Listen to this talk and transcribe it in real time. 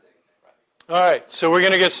All right, so we're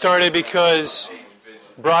going to get started because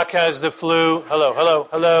Brock has the flu. Hello, hello,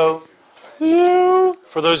 hello. Hello.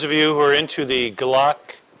 For those of you who are into the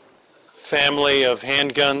Glock family of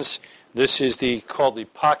handguns, this is called the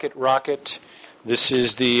Pocket Rocket. This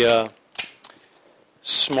is the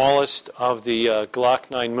smallest of the Glock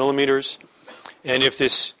 9mm. And if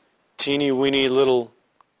this teeny weeny little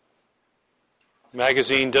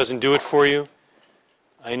magazine doesn't do it for you,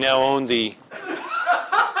 I now own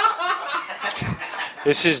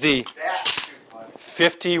this is the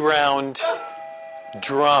 50-round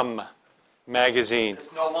drum magazine.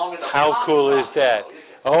 How cool is that?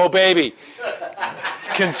 Oh, baby.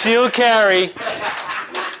 Concealed carry.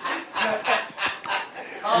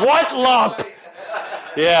 What lump?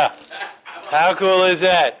 Yeah. How cool is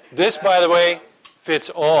that? This, by the way, fits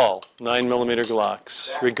all 9mm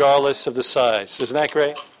Glocks, regardless of the size. Isn't that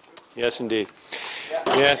great? Yes, indeed.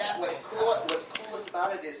 Yes. What's coolest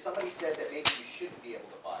about it is somebody said that maybe you shouldn't be able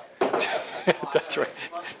to buy it. That's right.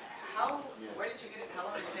 Where did you get it? How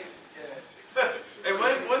long did it take to... And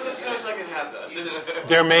when's as soon as I can have that?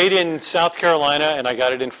 They're made in South Carolina, and I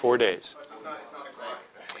got it in 4 days. So it's not a Glock?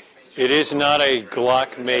 It is not a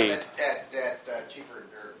Glock made. At Cheaper and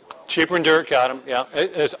Dirt. Cheaper and Dirt got them, yeah.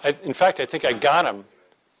 In fact, I think I got them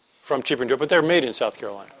from Cheaper and Dirt, but they're made in South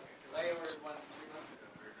Carolina. I ordered one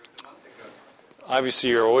 3 months ago, Obviously,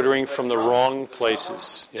 you're ordering from the wrong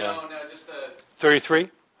places. Yeah. No, just 33?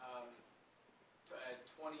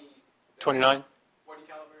 20... 29? 40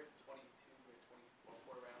 caliber, 22 or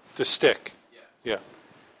 24 rounds. The stick. Yeah. Yeah.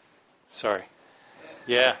 Sorry.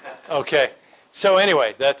 Yeah. Okay. So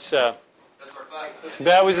anyway, That's our class.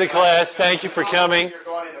 that was the class. Thank you for coming. You're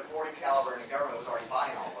going into 40 caliber and the government was already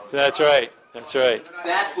buying all those. That's right. That's right.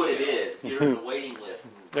 That's what it is. You're in a waiting list.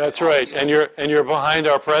 That's right. And you're behind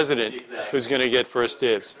our president, Exactly. who's going to get first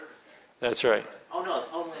dibs. That's right. Oh no, it's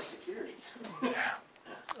Homeland Security.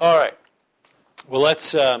 All right. Well,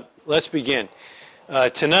 let's begin.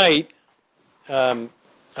 Tonight,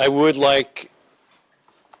 I would like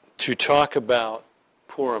to talk about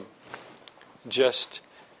Purim, just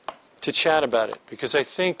to chat about it, because I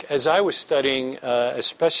think as I was studying,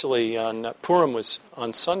 especially on Purim was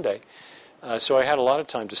on Sunday, so I had a lot of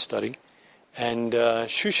time to study, and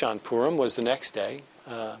Shushan Purim was the next day,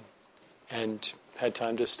 and had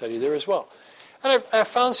time to study there as well. And I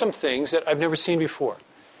found some things that I've never seen before.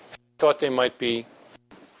 I thought they might be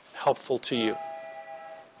helpful to you.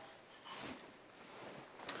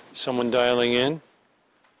 Someone dialing in.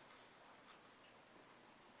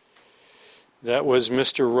 That was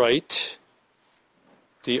Mr. Wright,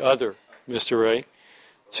 the other Mr. Wright,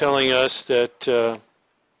 telling us that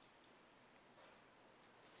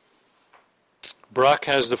Brock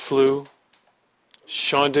has the flu.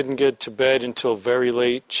 Sean didn't get to bed until very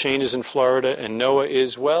late. Shane is in Florida, and Noah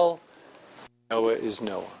is, well, Noah is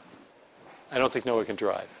Noah. I don't think Noah can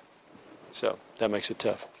drive, so that makes it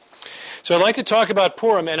tough. So I'd like to talk about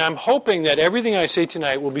Purim, and I'm hoping that everything I say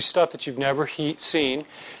tonight will be stuff that you've never seen,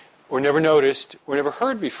 or never noticed, or never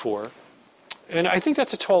heard before. And I think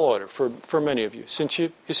that's a tall order for many of you, since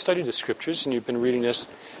you studied the Scriptures and you've been reading this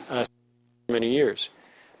for many years.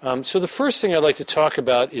 So the first thing I'd like to talk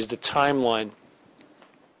about is the timeline.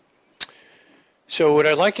 So what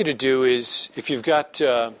I'd like you to do is, if you've got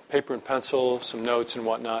paper and pencil, some notes and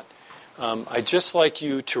whatnot, I'd just like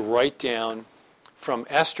you to write down from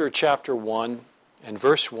Esther chapter 1 and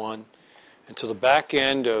verse 1 until the back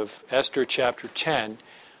end of Esther chapter 10.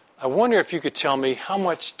 I wonder if you could tell me how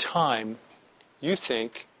much time you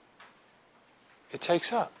think it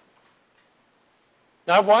takes up.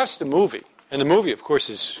 Now, I've watched the movie, and the movie, of course,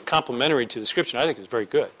 is complementary to the Scripture, and I think it's very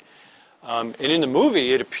good. And in the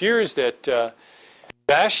movie, it appears that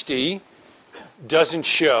Vashti doesn't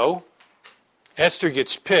show, Esther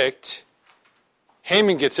gets picked,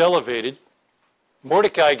 Haman gets elevated,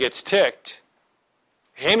 Mordecai gets ticked,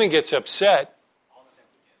 Haman gets upset,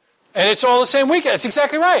 and it's all the same weekend. That's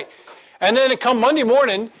exactly right. And then come Monday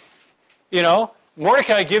morning,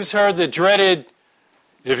 Mordecai gives her the dreaded,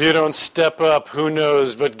 if you don't step up, who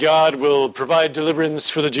knows, but God will provide deliverance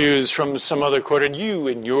for the Jews from some other quarter, and you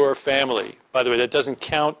and your family. By the way, that doesn't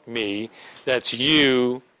count me. That's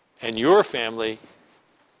you and your family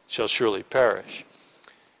shall surely perish.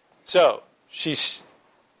 So she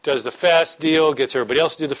does the fast deal, gets everybody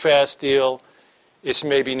else to do the fast deal. It's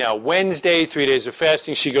maybe now Wednesday, 3 days of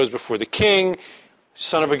fasting. She goes before the king.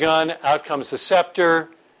 Son of a gun, out comes the scepter.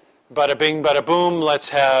 Bada bing, bada boom, let's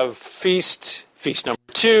have feast. Feast number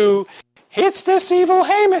 2. Hits this evil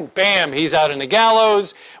Haman. Bam, he's out in the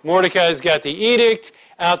gallows. Mordecai's got the edict.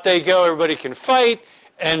 Out they go, everybody can fight.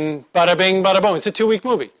 And bada bing, bada boom. It's a 2-week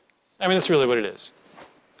movie. I mean, that's really what it is.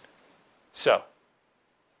 So,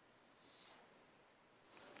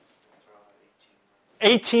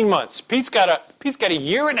 18 months. Pete's got a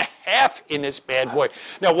year and a half in this bad boy.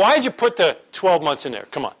 Now, why did you put the 12 months in there?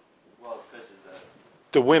 Come on. Well, because of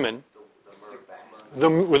The women. the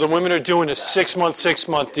murder. The women are doing a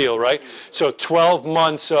 6-month deal, right? So 12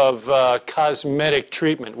 months of cosmetic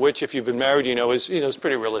treatment, which, if you've been married, is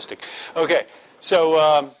pretty realistic. Okay,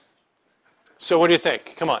 so what do you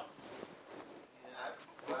think? Come on,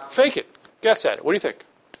 fake it. Guess at it. What do you think?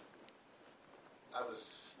 I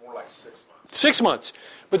was more like 6 months. 6 months,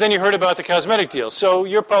 but then you heard about the cosmetic deal, so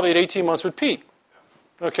you're probably at 18 months with Pete.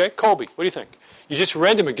 Okay, Colby, what do you think? You just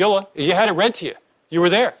read to McGilla. You had it read to you. You were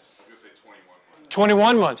there.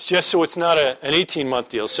 21 months, just so it's not an 18-month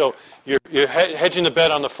deal. So you're hedging the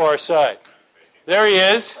bet on the far side. There he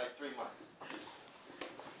is. Like 3 months.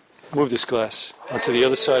 Move this glass onto the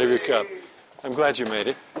other side of your cup. I'm glad you made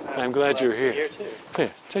it. I'm glad you're here. Here too.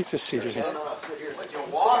 Here, take this seat again. No, sit here. But you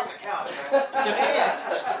walk the couch, man.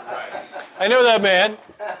 I know that man.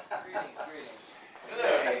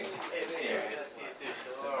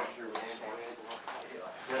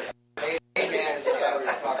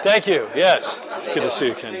 Thank you. Yes. It's good to see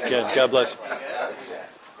you, Ken. Again, God bless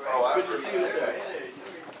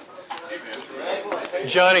you.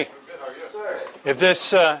 Johnny, if this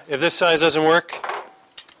size doesn't work,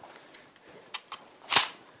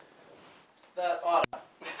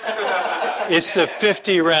 it's the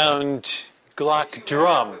 50-round Glock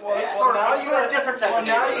drum. Now you got a different type of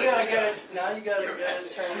Now you gotta get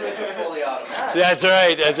it turned into fully automatic. That's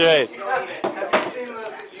right. That's right. Have you seen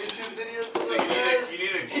the YouTube videos of those guys?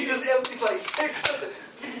 He just empties like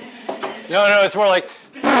 6. No, it's more like.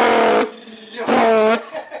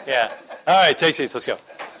 Yeah. All right, take seats. Let's go.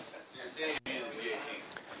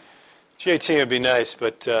 G18 would be nice,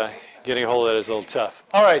 but getting a hold of that is a little tough.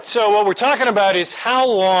 All right, so what we're talking about is how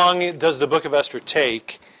long does the book of Esther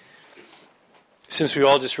take since we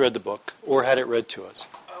all just read the book or had it read to us?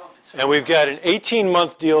 And we've got an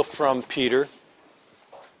 18-month deal from Peter.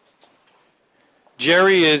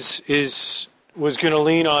 Jerry was going to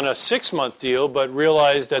lean on a 6-month deal, but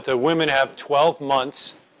realized that the women have 12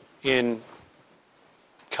 months in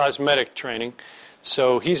cosmetic training.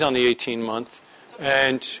 So he's on the 18-month.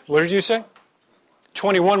 And what did you say?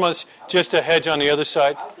 21 months, just a hedge on the other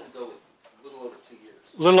side. I was going to go with a little over 2 years.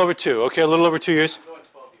 A little over 2. Okay, a little over 2 years.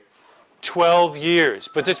 12 years.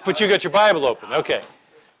 But you got your Bible open. Okay.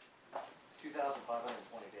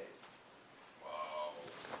 2,520 days.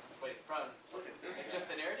 Wait, look at this. Is it just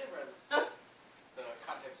the narrative or the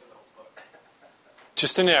context of the whole book?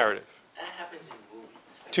 Just a narrative. That happens in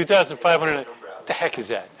movies. 2,500. What the heck is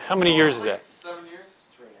that? How many years is that? 7 years? It's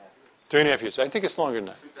 3.5 years. 3.5 years. I think it's longer than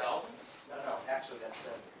that. 2000? No, actually that's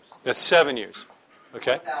 7 years. That's 7 years.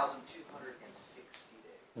 Okay. 1,260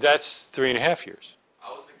 days. That's 3.5 years. I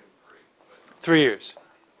was thinking 3. 3 years.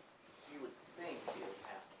 You would think it would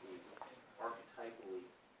have to be archetypally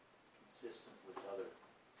consistent with other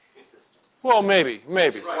systems. Well, maybe.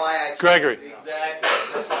 That's why I chose Gregory. the- Exactly.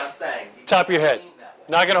 That's what I'm saying. Top of your head.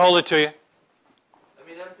 Not going to hold it to you. I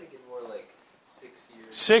mean, I'm thinking more like 6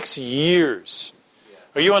 years. 6 years.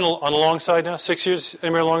 Are you on the long side now? 6 years?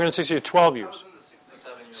 Anybody longer than 6 years? 12 I years. was in the 6 to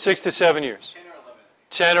 7 years. 6 to 7 years.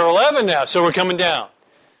 10 or 11. 10 or 11 now. So we're coming down.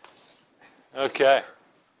 Okay.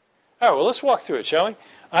 All right, well, let's walk through it, shall we?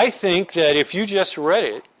 I think that if you just read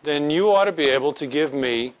it, then you ought to be able to give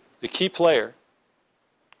me the key player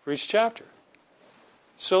for each chapter.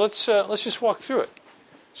 So let's just walk through it.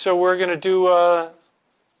 So we're going to do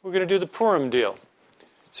the Purim deal.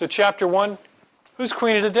 So chapter 1, who's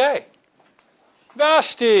queen of the day?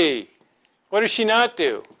 Vashti. What does she not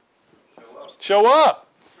do? Show up.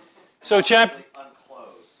 So chapter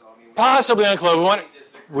Unclosed. So, I mean, possibly unclothed.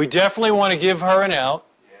 disagree. We definitely want to give her an out.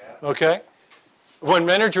 Yeah. Okay? When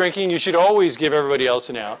men are drinking, you should always give everybody else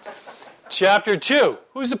an out. Chapter 2,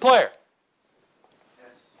 who's the player?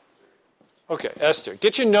 Okay, Esther.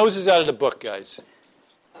 Get your noses out of the book, guys.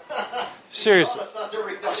 Seriously. That's not the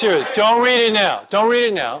read. Seriously. Don't read it now. Don't read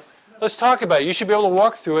it now. Let's talk about it. You should be able to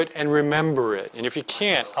walk through it and remember it. And if you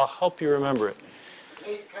can't, I'll help you remember it.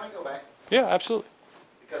 Hey, can I go back? Yeah, absolutely.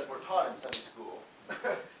 Because we're taught in Sunday school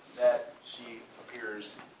that she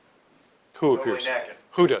appears Who totally appears? naked.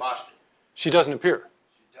 Who does? Vashti. She doesn't appear.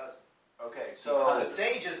 She doesn't. Okay, so the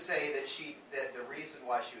sages say that the reason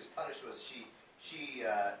why she was punished was she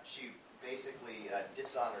basically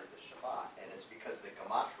dishonored the Shabbat, and it's because the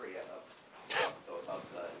gematria of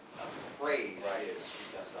the phrase is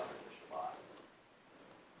she dishonored the Shabbat.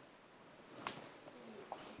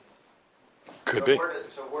 Could be.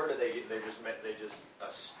 So where do they're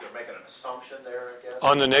making an assumption there, I guess?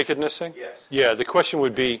 On the nakedness thing? Yes. Yeah, the question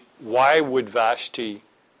would be, why would Vashti,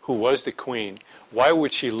 who was the queen, why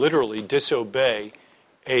would she literally disobey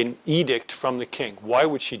an edict from the king? Why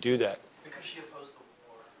would she do that? Because she opposed the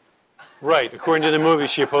war. Right. According to the movie,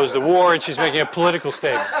 she opposed the war, and she's making a political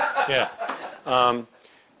statement. Yeah.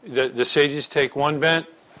 The sages take one bent.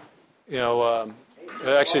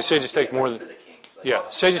 Actually, sages take more than. Yeah,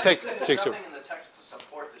 sages take There's two. nothing in the text to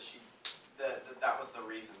support that was the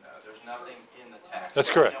reason, though. There's nothing in the text. That's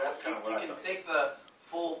correct. You can take the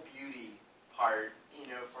full beauty part,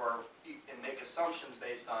 and make assumptions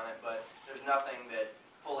based on it, but there's nothing that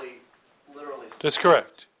fully, literally. That's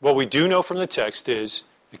correct. What we do know from the text is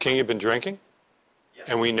the king had been drinking, Yes.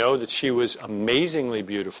 and we know that she was amazingly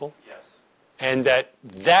beautiful, Yes. and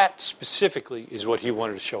that specifically is what he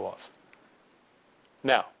wanted to show off.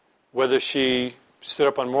 Now, whether she stood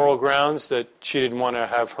up on moral grounds that she didn't want to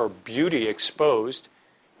have her beauty exposed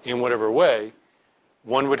in whatever way,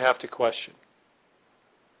 one would have to question.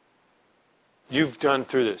 You've done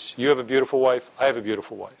through this. You have a beautiful wife. I have a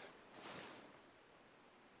beautiful wife.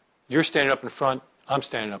 You're standing up in front. I'm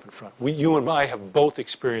standing up in front. You and I have both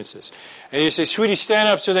experienced this. And you say, sweetie, stand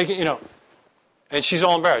up so they can, and she's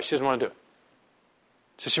all embarrassed. She doesn't want to do it.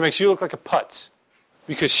 So she makes you look like a putz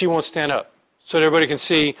because she won't stand up so that everybody can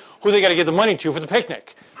see who they got to give the money to for the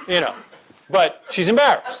picnic, But she's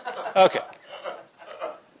embarrassed. Okay.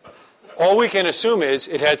 All we can assume is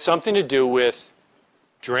it had something to do with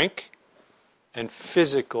drink and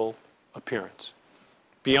physical appearance.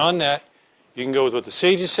 Beyond that, you can go with what the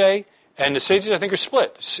sages say, and the sages, I think, are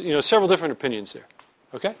split. Several different opinions there.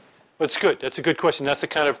 Okay? But it's good. That's a good question. That's the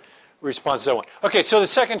kind of response I want. Okay, so the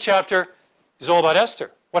second chapter is all about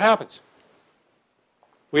Esther. What happens?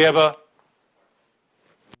 We have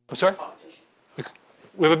I'm sorry?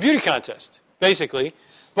 We have a beauty contest, basically.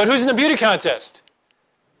 But who's in the beauty contest?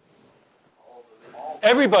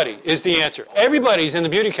 Everybody is the answer. Everybody's in the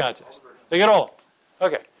beauty contest. They get all.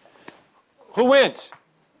 Okay. Who wins?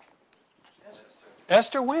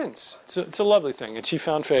 Esther wins. It's a lovely thing. And she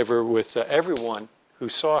found favor with everyone who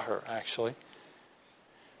saw her, actually.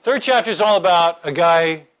 Third chapter is all about a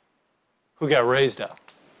guy who got raised up.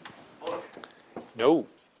 No.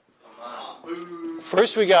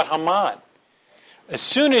 First we got Haman. As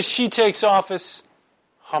soon as she takes office,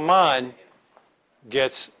 Haman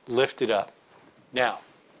gets lifted up. Now,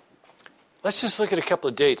 let's just look at a couple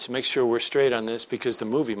of dates and make sure we're straight on this because the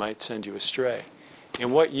movie might send you astray.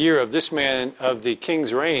 In what year of the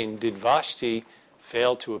king's reign, did Vashti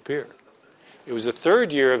fail to appear? It was the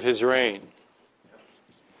third year of his reign.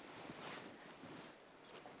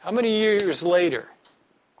 How many years later,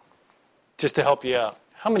 just to help you out,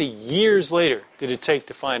 how many years later did it take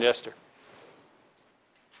to find Esther?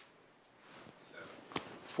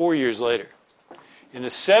 4 years later. In the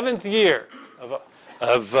 7th year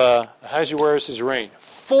of Ahasuerus' reign,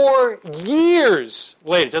 4 years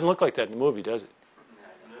later, it doesn't look like that in the movie, does it?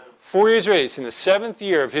 4 years later, it's in the 7th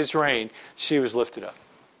year of his reign, she was lifted up,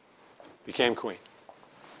 became queen.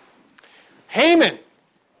 Haman,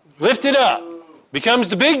 lifted up, becomes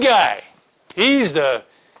the big guy. He's the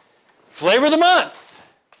flavor of the month.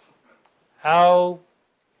 How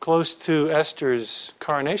close to Esther's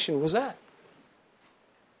coronation was that?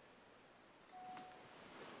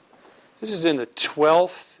 This is in the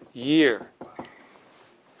 12th year.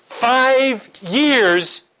 5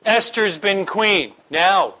 years Esther's been queen.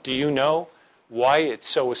 Now, do you know why it's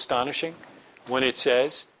so astonishing when it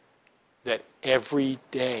says that every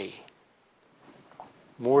day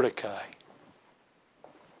Mordecai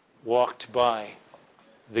walked by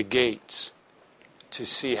the gates to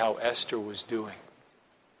see how Esther was doing?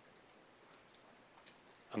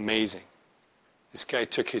 Amazing. This guy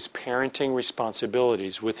took his parenting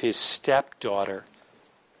responsibilities with his stepdaughter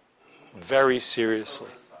very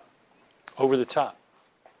seriously. Over the top.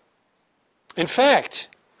 In fact,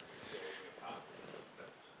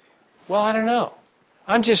 well, I don't know.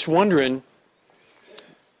 I'm just wondering,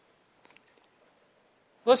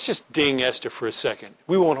 let's just ding Esther for a second.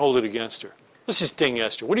 We won't hold it against her. Let's just ding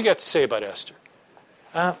Esther. What do you got to say about Esther?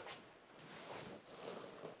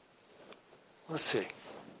 Let's see.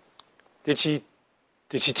 Did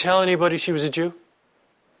she tell anybody she was a Jew?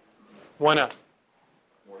 Why not?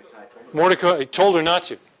 Mordecai told her not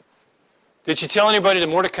to. Did she tell anybody that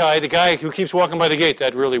Mordecai, the guy who keeps walking by the gate,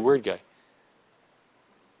 that really weird guy,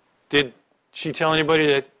 did she tell anybody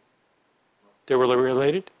that they were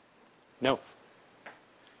related? No.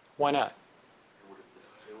 Why not?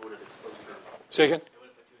 Say again?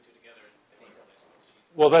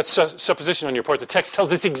 Well, that's supposition on your part. The text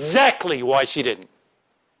tells us exactly why she didn't.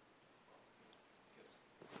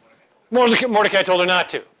 Mordecai told her not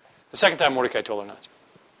to. The second time Mordecai told her not to.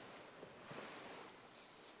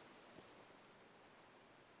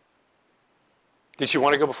 Did she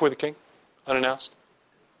want to go before the king unannounced?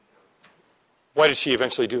 Why did she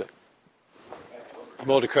eventually do it?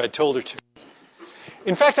 Mordecai told her to.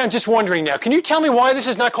 In fact, I'm just wondering now, can you tell me why this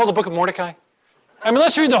is not called the Book of Mordecai? I mean,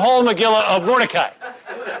 let's read the whole Megillah of Mordecai.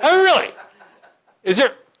 I mean, really.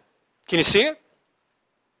 Can you see it?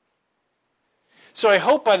 So I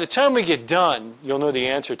hope by the time we get done, you'll know the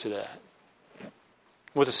answer to that.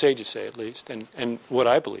 What the sages say, at least, and what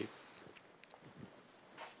I believe.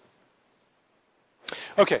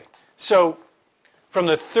 Okay, so from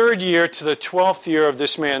the 3rd year to the 12th year of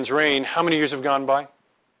this man's reign, how many years have gone by?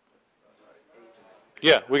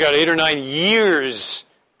 Yeah, we got 8 or 9 years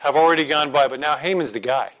have already gone by, but now Haman's the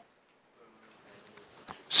guy.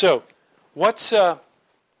 So,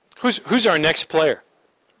 who's our next player?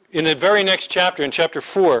 In the very next chapter, in chapter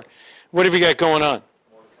 4, what have you got going on?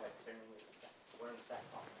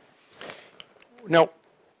 Now,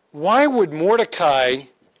 why would Mordecai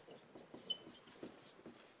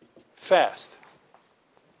fast?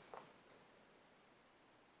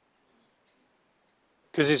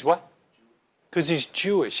 Because he's what? Because he's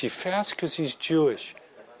Jewish. He fasts because he's Jewish.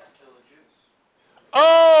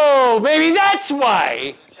 Oh, maybe that's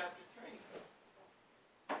why.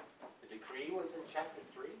 The decree was in chapter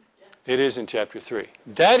 3? It is in chapter 3.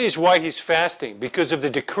 That is why he's fasting, because of the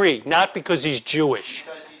decree, not because he's Jewish.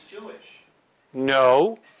 Because he's Jewish.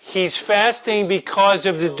 No, he's fasting because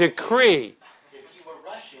of the decree. If you were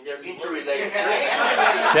Russian, They're interrelated.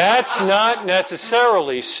 That's not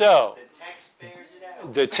necessarily so. the text bears it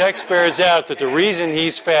out. The text bears out that the reason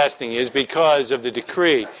he's fasting is because of the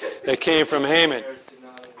decree that came from Haman.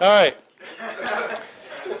 All right.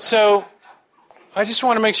 So I just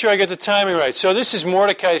want to make sure I get the timing right. So this is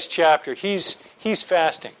Mordecai's chapter. He's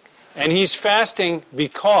fasting. And he's fasting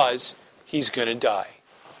because he's going to die.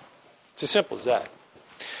 It's as simple as that.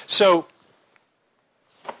 So,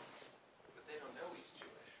 But they don't know he's Jewish.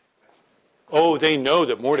 oh, they know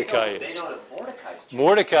that Mordecai is. They know that Mordecai's Jewish.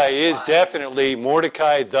 Mordecai is definitely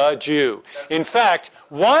Mordecai the Jew. In fact,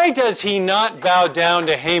 why does he not bow down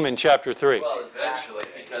to Haman, chapter 3? Well, eventually,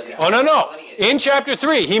 because Oh, no. In chapter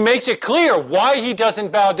 3, he makes it clear why he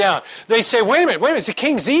doesn't bow down. They say, wait a minute, it's the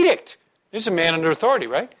king's edict. This is a man under authority,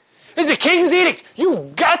 right? This is the king's edict.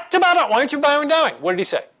 You've got to bow down. Why aren't you bowing down? What did he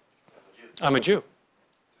say? I'm a Jew.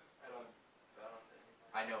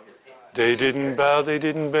 I know his hate. They didn't bow, they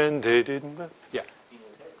didn't bend, they didn't bow. Yeah.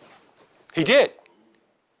 He did.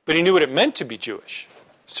 But he knew what it meant to be Jewish.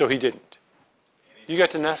 So he didn't. You got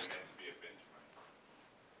to nest?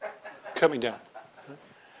 Cut me down.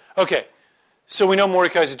 Okay. So we know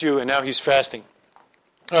Mordecai's a Jew, and now he's fasting.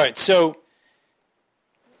 All right, so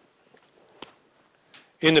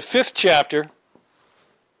in the 5th chapter,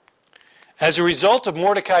 as a result of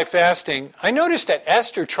Mordecai fasting, I noticed that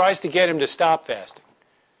Esther tries to get him to stop fasting.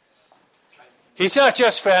 He's not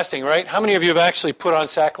just fasting, right? How many of you have actually put on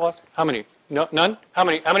sackcloth? How many? No, none? How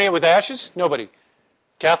many with ashes? Nobody.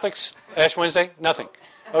 Catholics? Ash Wednesday? Nothing.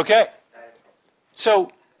 Okay.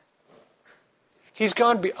 So he's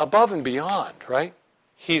gone above and beyond, right?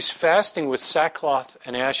 He's fasting with sackcloth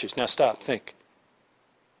and ashes. Now stop, think.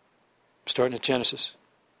 I'm starting at Genesis.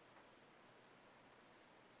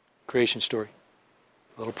 Creation story.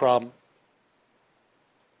 A little problem.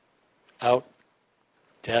 Out.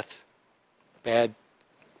 Death. Bad.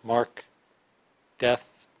 Mark.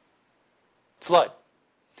 Death. Flood.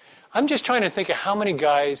 I'm just trying to think of how many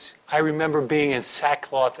guys I remember being in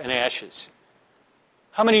sackcloth and ashes.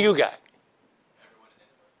 How many you got?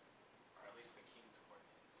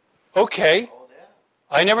 Okay.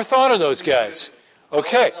 I never thought of those guys.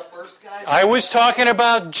 Okay. I was talking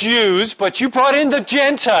about Jews, but you brought in the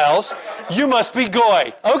Gentiles. You must be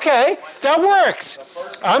Goy. Okay, that works.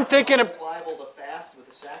 I'm thinking of... liable to fast with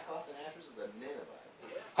the sackcloth and ashes of the Ninevites.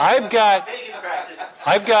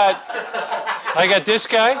 I got this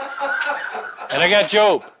guy, and I got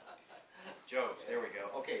Job. Job, there we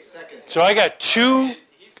go. Okay, second. So I got two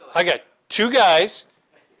guys,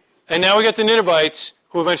 and now we got the Ninevites,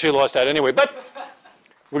 who eventually lost that anyway. But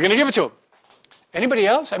we're going to give it to them. Anybody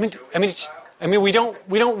else? I mean, we don't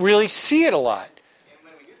really see it a lot. And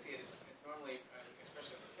when we do see it, it's normally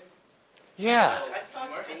expression of repentance. Yeah, I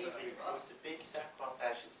thought David was the big sackcloth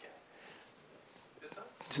ashes guy.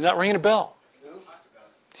 it's not ringing a bell.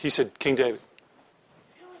 He said King David.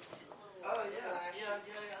 Oh, yeah, I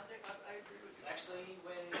agree with you. Actually,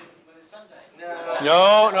 when his son died.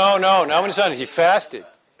 No, not when his son. He fasted.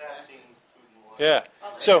 Fasting food and water. Yeah.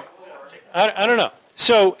 So I don't know.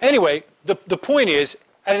 So anyway, the point is,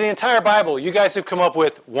 out of the entire Bible, you guys have come up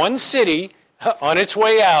with one city on its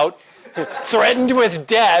way out, threatened with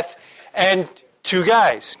death, and two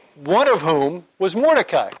guys, one of whom was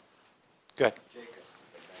Mordecai. Good.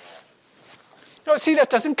 No, see, that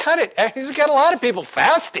doesn't cut it. He's got a lot of people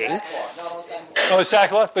fasting. Oh,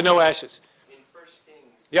 sackcloth, but no ashes. In 1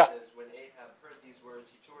 Kings, Yeah. it says, when Ahab heard these words,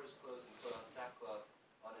 he tore his clothes and put on sackcloth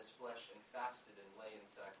on his flesh and fasted and lay in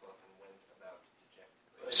sackcloth and went about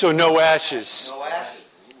dejected. So no ashes. No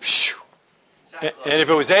ashes. Phew. And if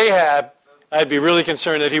it was Ahab, I'd be really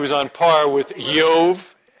concerned that he was on par with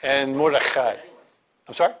Yov and Mordecai.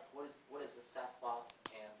 I'm sorry? What is the sackcloth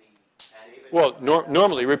and the... Well,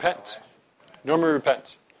 normally repentance. Normally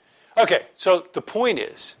repentance. Okay, so the point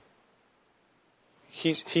is,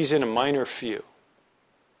 he's in a minor few,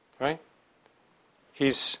 right?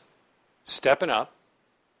 He's stepping up.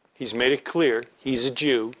 He's made it clear he's a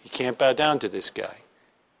Jew. He can't bow down to this guy.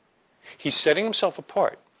 He's setting himself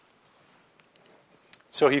apart.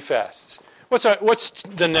 So he fasts. What's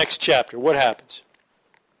the next chapter? What happens?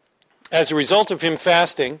 As a result of him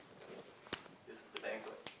fasting, This is the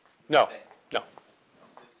banquet. no.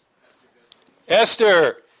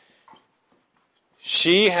 Esther,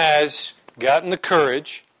 she has gotten the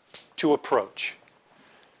courage to approach.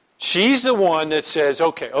 She's the one that says,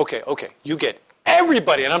 okay, you get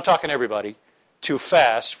everybody, and I'm talking everybody, to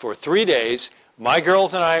fast for 3 days. My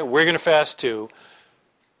girls and I, we're going to fast too.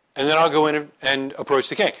 And then I'll go in and approach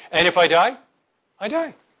the king. And if I die, I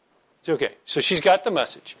die. It's okay. So she's got the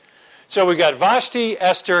message. So we've got Vashti,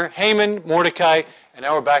 Esther, Haman, Mordecai, and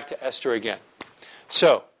now we're back to Esther again.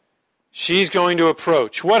 So she's going to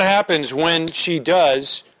approach. What happens when she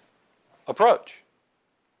does approach?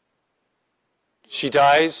 She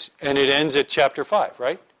dies, and it ends at chapter 5,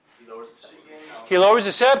 right? He lowers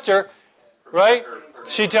the scepter, right?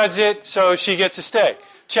 She does it, so she gets to stay.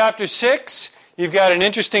 Chapter 6, you've got an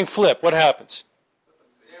interesting flip. What happens?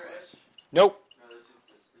 Nope.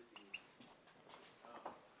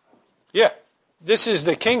 Yeah, this is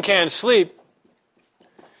the king can't sleep.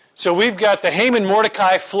 So we've got the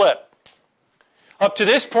Haman-Mordecai flip. Up to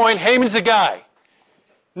this point, Haman's the guy.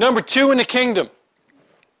 Number 2 in the kingdom.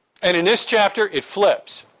 And in this chapter, it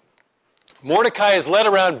flips. Mordecai is led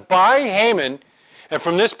around by Haman, and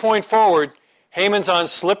from this point forward, Haman's on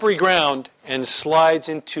slippery ground and slides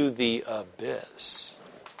into the abyss.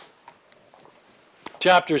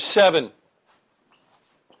 Chapter 7.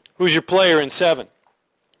 Who's your player in 7?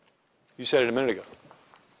 You said it a minute ago.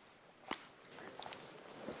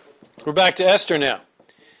 We're back to Esther now.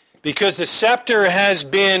 Because the scepter has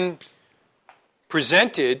been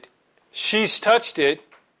presented, she's touched it.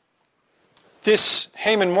 This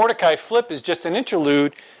Haman-Mordecai flip is just an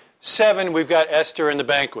interlude. 7, we've got Esther and the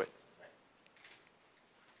banquet.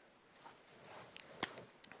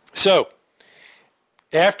 So,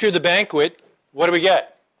 after the banquet, what do we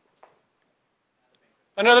get?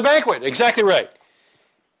 Another banquet, exactly right.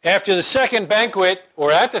 After the second banquet,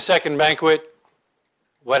 or at the second banquet,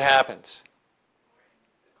 what happens?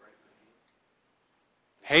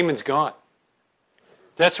 Haman's gone.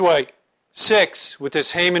 That's why 6, with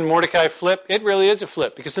this Haman-Mordecai flip, it really is a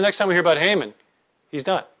flip. Because the next time we hear about Haman, he's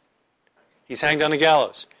done. He's hanged on the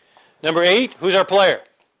gallows. Number 8, who's our player?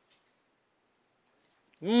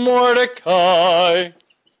 Mordecai.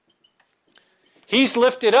 He's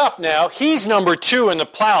lifted up now. He's number 2 in the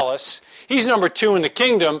palace. He's number 2 in the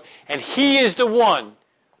kingdom. And he is the one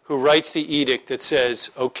who writes the edict that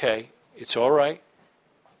says, okay, it's all right.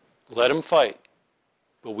 Let him fight.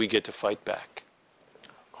 But we get to fight back.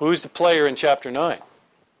 Who's the player in chapter 9?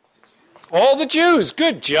 All the Jews.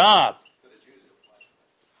 Good job.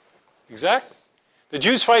 Exactly. The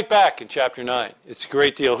Jews fight back in chapter 9. It's a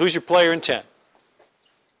great deal. Who's your player in 10?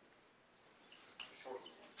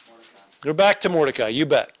 Go back to Mordecai, you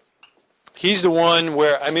bet. He's the one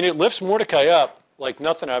where, it lifts Mordecai up like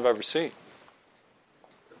nothing I've ever seen.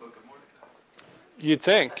 The book of Mordecai. You'd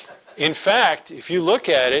think. In fact, if you look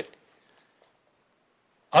at it,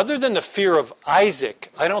 other than the fear of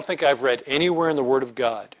Isaac, I don't think I've read anywhere in the Word of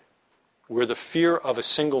God where the fear of a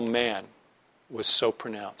single man was so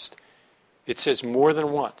pronounced. It says more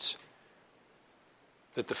than once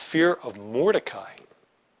that the fear of Mordecai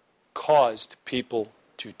caused people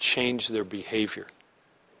to change their behavior.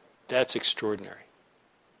 That's extraordinary.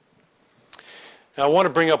 Now I want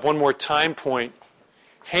to bring up one more time point.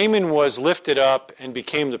 Haman was lifted up and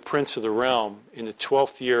became the prince of the realm in the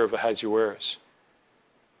 12th year of Ahasuerus.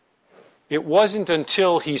 It wasn't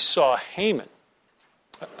until he saw Haman,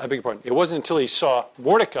 it wasn't until he saw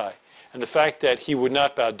Mordecai and the fact that he would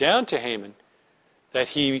not bow down to Haman that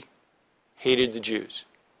he hated the Jews.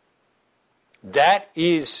 That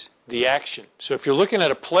is the action. So if you're looking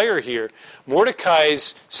at a player here,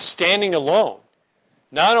 Mordecai's standing alone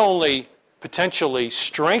not only potentially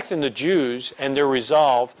strengthened the Jews and their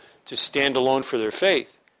resolve to stand alone for their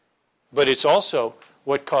faith, but it's also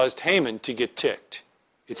what caused Haman to get ticked.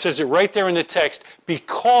 It says it right there in the text,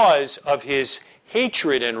 because of his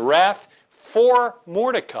hatred and wrath for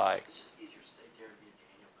Mordecai. It's just easier to say Gary B.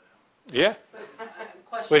 Daniel,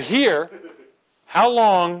 Yeah. But here, how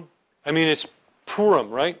long, I mean, it's Purim,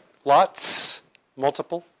 right? Lots,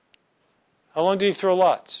 multiple. How long did he throw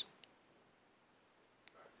lots?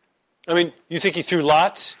 I mean, you think he threw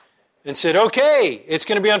lots and said, okay, it's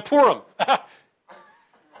going to be on Purim.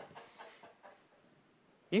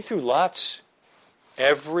 He threw lots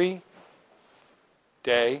every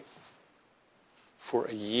day for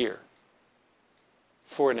a year.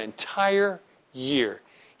 For an entire year,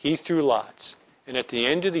 he threw lots. And at the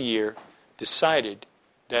end of the year, decided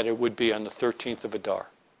that it would be on the 13th of Adar.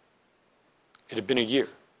 It had been a year.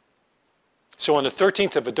 So on the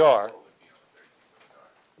 13th of Adar,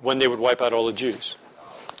 when they would wipe out all the Jews.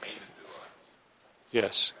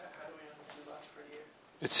 Yes. How do we know this is last for a year?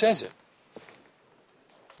 It says it.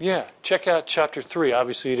 Yeah. Check out chapter 3.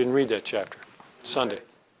 Obviously, you didn't read that chapter. Sunday.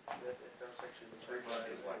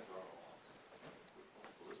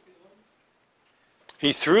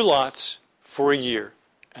 He threw lots for a year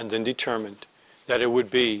and then determined that it would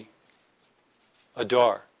be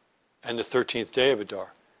Adar and the 13th day of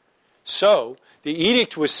Adar. So, the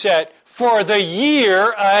edict was set for the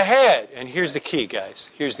year ahead. And here's the key, guys.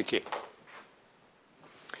 Here's the key.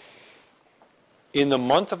 In the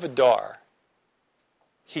month of Adar,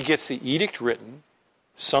 he gets the edict written,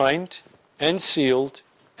 signed, and sealed,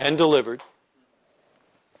 and delivered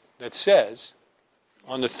that says,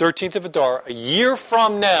 on the 13th of Adar, a year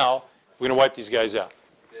from now, we're going to wipe these guys out.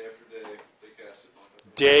 Day after day, they cast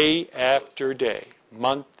it. Day after day,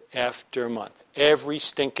 month after month. Every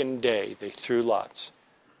stinking day, they threw lots.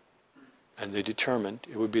 And they determined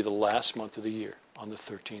it would be the last month of the year on the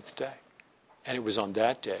 13th day. And it was on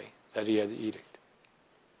that day that he had the edict.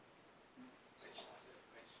 Which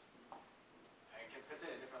puts it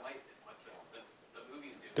in a different light than what the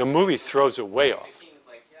movies do. The movie throws it way off. The king's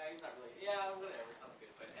like, yeah, he's not really, yeah, whatever, sounds good.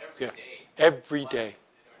 But Yeah. every day. Every day. months,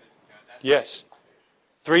 in order to, that's Yes.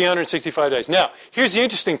 365 days. Now, here's the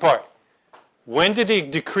interesting part. When did the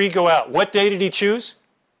decree go out? What day did he choose?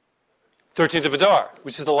 13th of Adar,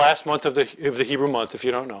 which is the last month of the Hebrew month, if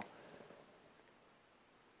you don't know.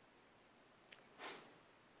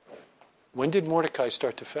 When did Mordecai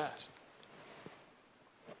start to fast?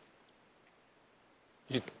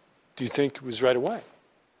 Do you think it was right away?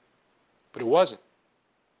 But it wasn't.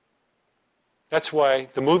 That's why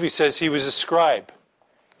the movie says he was a scribe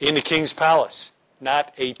in the king's palace.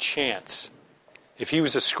 Not a chance. If he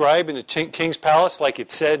was a scribe in the king's palace, like it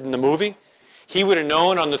said in the movie, he would have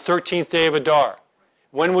known on the 13th day of Adar.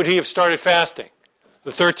 When would he have started fasting?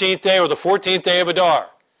 The 13th day or the 14th day of Adar?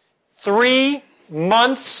 3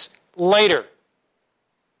 months later.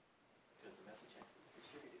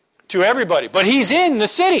 To everybody. But he's in the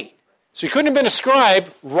city. So he couldn't have been a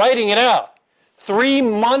scribe writing it out. 3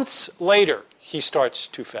 months later, he starts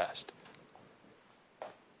to fast.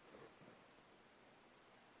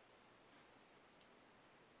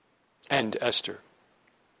 And Esther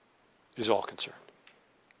is all concerned.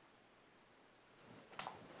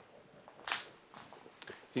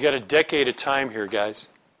 You got a decade of time here, guys.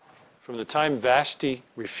 From the time Vashti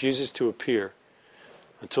refuses to appear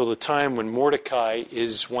until the time when Mordecai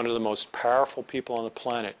is one of the most powerful people on the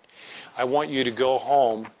planet. I want you to go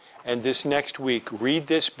home and this next week read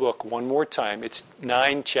this book one more time. It's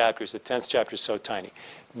 9 chapters. The 10th chapter is so tiny.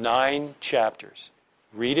 9 chapters.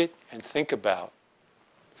 Read it and think about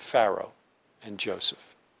Pharaoh and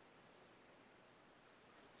Joseph.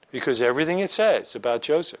 Because everything it says about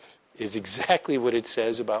Joseph is exactly what it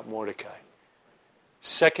says about Mordecai.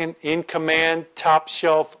 Second in command, top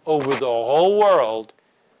shelf over the whole world,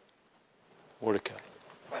 Mordecai.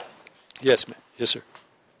 Yes, ma'am. Yes, sir.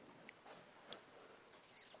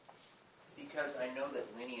 Because I know that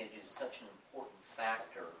lineage is such an important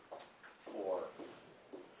factor for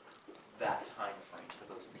that time frame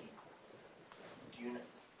for those people. Do you know?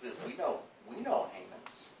 Because we know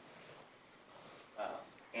Haman's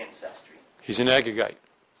ancestry. He's an Agagite.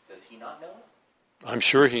 Does he not know it? I'm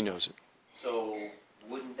sure he knows it. So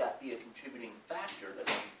wouldn't that be a contributing factor that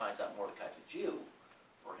when he finds out Mordecai's a Jew,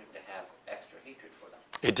 for him to have extra hatred for them?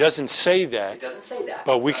 It doesn't say that. It doesn't say that.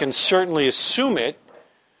 But we can certainly assume it.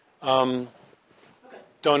 Okay.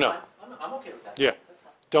 Don't know. I'm okay with that. Yeah. That's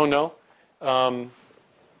fine. Don't know.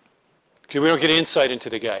 Because we don't get insight into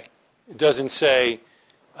the guy. It doesn't say,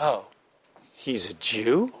 oh, he's a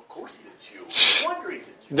Jew? Of course he's a Jew. No wonder he's a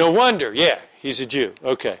Jew. No wonder, yeah, he's a Jew.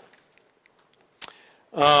 Okay.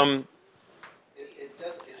 It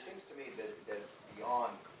seems to me that it's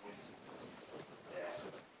beyond coincidence that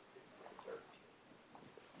it's the 13th.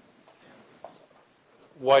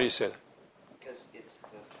 Why do you say that? Because it's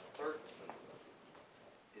the 13th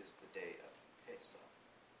is the day of Pesach.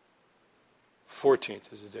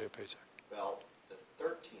 14th is the day of Pesach. Well, the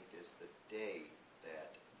 13th is the day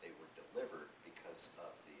that they were delivered because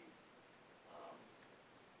of the,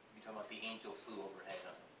 You're talking about the angel flew overhead.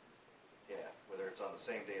 whether it's on the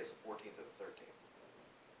same day as the 14th or the 13th.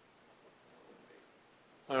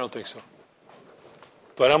 I don't think so.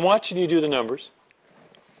 But I'm watching you do the numbers.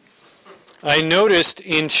 I noticed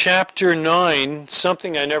in chapter 9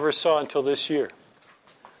 something I never saw until this year.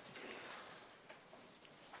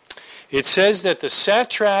 It says that the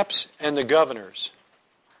satraps and the governors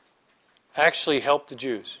actually helped the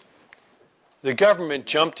Jews. The government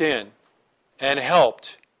jumped in and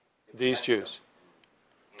helped these Jews.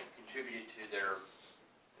 And contributed to their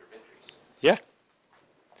victories. Yeah.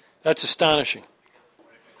 That's astonishing. Because of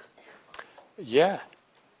Mordecai's fear. Yeah.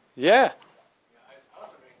 Yeah. Yeah, I was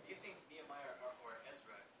wondering, do you think Nehemiah or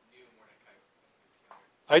Ezra knew Mordecai when he was younger?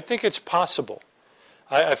 I think it's possible.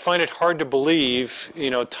 I find it hard to believe,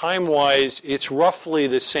 time-wise, it's roughly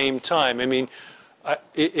the same time. I mean,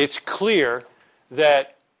 it's clear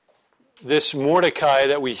that this Mordecai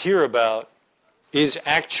that we hear about is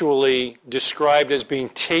actually described as being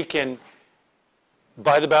taken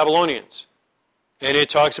by the Babylonians. And it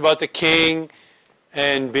talks about the king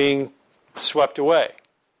and being swept away.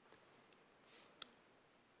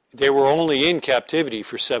 They were only in captivity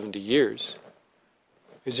for 70 years.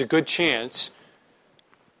 There's a good chance.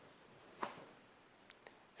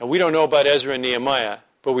 And we don't know about Ezra and Nehemiah,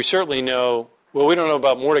 but we certainly know, we don't know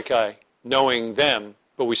about Mordecai knowing them,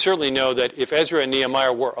 but we certainly know that if Ezra and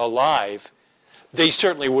Nehemiah were alive, they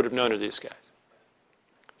certainly would have known of these guys.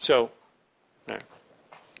 So, all right.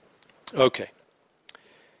 Okay.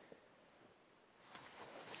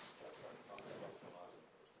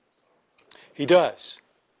 He does.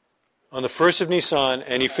 On the 1st of Nisan,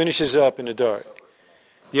 and he finishes up in the dark.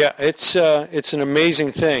 Yeah, it's an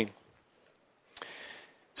amazing thing.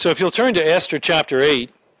 So if you'll turn to Esther chapter 8,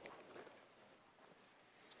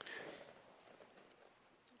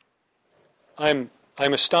 I'm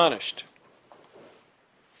astonished.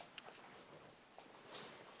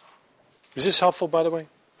 Is this helpful, by the way?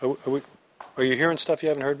 Are you hearing stuff you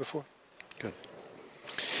haven't heard before? Good.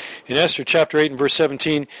 In Esther chapter 8 and verse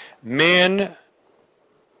 17, men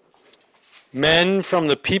from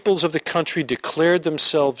the peoples of the country declared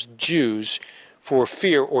themselves Jews for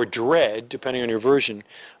fear or dread, depending on your version,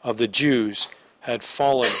 of the Jews had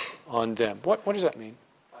fallen on them. What does that mean?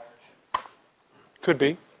 Could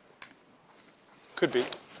be. Could be.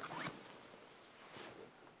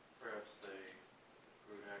 Perhaps they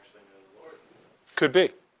grew to actually know the Lord. Could be.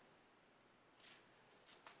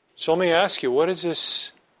 So let me ask you, what is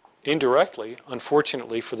this indirectly,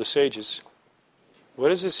 unfortunately for the sages, what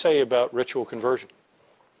does this say about ritual conversion?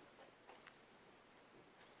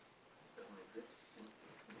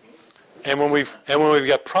 And when we've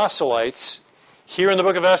got proselytes here in the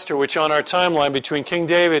book of Esther, which on our timeline between King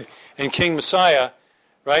David and King Messiah,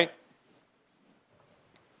 right?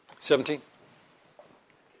 17. You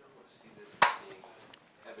almost see this as being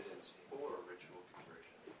evidence for ritual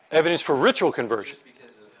conversion. Evidence for ritual conversion. Just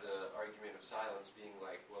because of the argument of silence being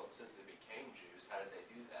like, well, it says they became Jews, how did they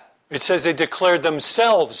do that? It says they declared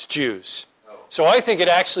themselves Jews. So I think it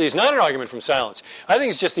actually is not an argument from silence. I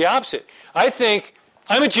think it's just the opposite. I think,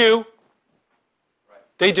 I'm a Jew.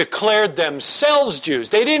 They declared themselves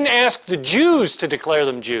Jews. They didn't ask the Jews to declare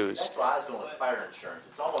them Jews. That's why I was going with fire insurance.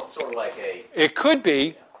 It's almost sort of like a... It could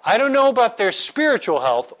be. I don't know about their spiritual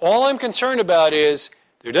health. All I'm concerned about is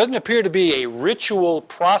there doesn't appear to be a ritual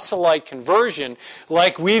proselyte conversion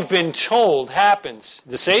like we've been told happens.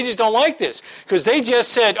 The sages don't like this because they just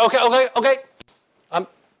said, okay, I'm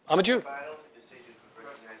a Jew. But I don't think the sages would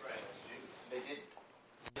recognize them as Jews. They did.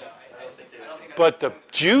 I don't think they would. But the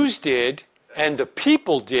Jews did, and the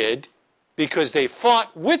people did, because they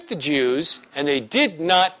fought with the Jews, and they did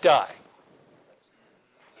not die.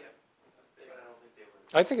 Yeah, that's big. I don't think they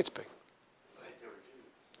were. I think it's big. I think they were Jews.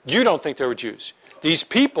 You don't think they were Jews. These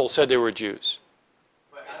people said they were Jews.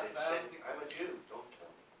 But They I don't said, think, I'm a Jew, don't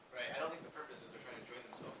kill me. right, I don't think the purpose is they're trying to join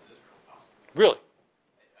themselves to Israel, possibly. Really?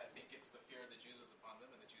 I think it's the fear of the Jews was upon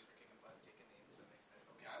them, and the Jews were kicking butt and taking names, and they said,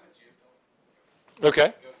 okay, I'm a Jew, don't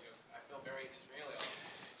Okay. go, I feel very Israeli almost.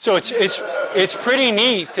 So it's pretty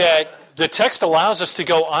neat that the text allows us to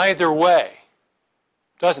go either way,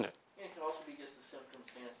 doesn't it? It could also be just a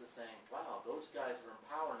circumstance of saying, wow, those guys are in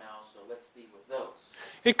power now.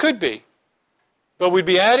 It could be. But we'd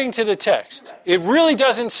be adding to the text. It really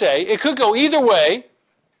doesn't say. It could go either way.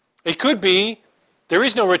 It could be there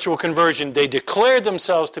is no ritual conversion. They declared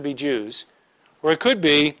themselves to be Jews. Or it could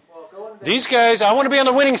be, these guys, I want to be on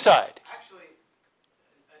the winning side. Actually,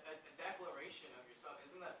 a declaration of yourself,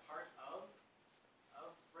 isn't that part of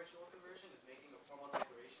ritual conversion? Is making a formal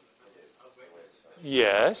declaration of witnesses?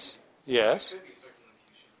 Yes, yes. It could be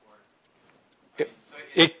circumlocution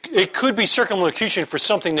for It could be circumlocution for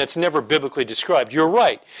something that's never biblically described. You're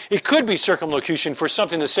right. It could be circumlocution for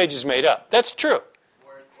something the sages made up. That's true.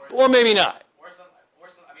 Or maybe not.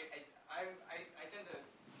 I tend to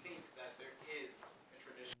think that there is a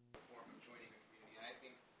traditional form of joining a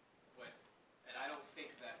community, and I don't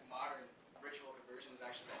think that modern ritual conversion is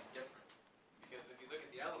actually that different. Because if you look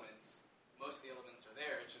at the elements, most of the elements are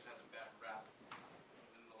there. It just has a bad rap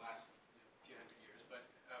in the last few hundred years. But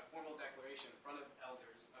a formal declaration in front of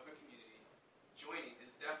elders of a community joining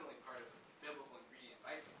is definitely part of the biblical ingredient,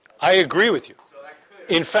 I think. I agree with you. So that could.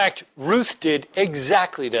 In fact, Ruth did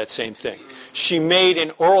exactly that same thing. She made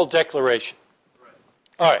an oral declaration. Right.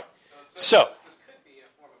 All right. So This could be a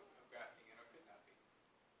form of grafting in, or could not be.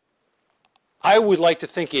 I would like to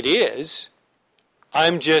think it is.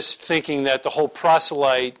 I'm just thinking that the whole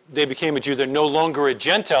proselyte, they became a Jew, they're no longer a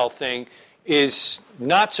Gentile thing, is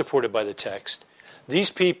not supported by the text. These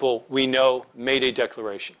people, we know, made a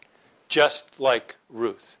declaration, just like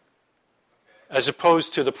Ruth. As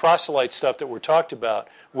opposed to the proselyte stuff that we're talked about,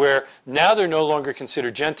 where now they're no longer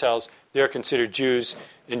considered Gentiles, they're considered Jews,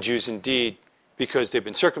 and Jews indeed, because they've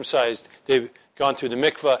been circumcised, they've gone through the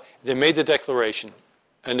mikvah, they made the declaration,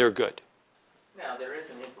 and they're good. Now, there is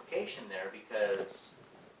an implication there because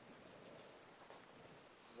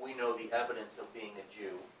we know the evidence of being a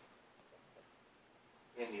Jew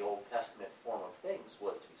in the Old Testament form of things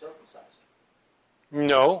was to be circumcised.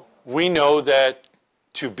 No, we know that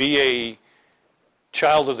to be a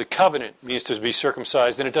child of the covenant means to be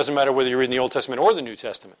circumcised, and it doesn't matter whether you're in the Old Testament or the New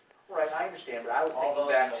Testament. Right, I understand, but I was All thinking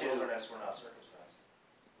those back in the to... wilderness were not circumcised.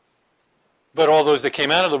 But all those that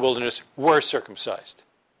came out of the wilderness were circumcised.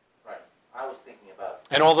 Right, I was thinking about...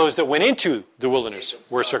 And all those that went into the wilderness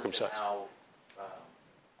Jacob's were sons circumcised. and how,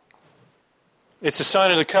 It's a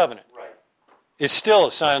sign of the covenant. right. It's still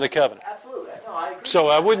a sign of the covenant. Absolutely, no, I agree. So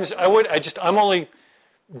I'm only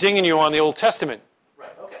dinging you on the Old Testament Right,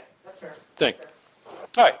 okay, that's fair. thing. That's fair.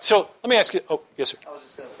 All right, so let me ask you, yes, sir. I was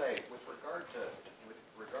just going to say, with regard to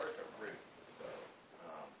Ruth,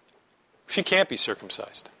 She can't be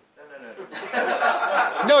circumcised.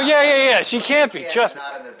 no. No, yeah. She can't be. Yeah, Trust me.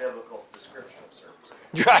 not in the biblical description of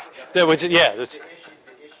circumcision. Right. That was, yeah. That's, The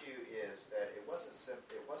issue is that it wasn't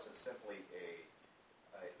simply a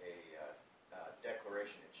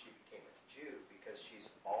declaration that she became a Jew, because she's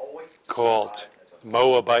always called described as a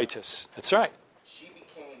Moabitess. That's right. She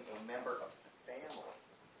became a member of the family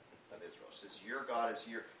of Israel. She says, "Your God is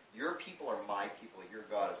your people are my people. Your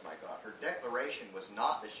God is my God." Her declaration was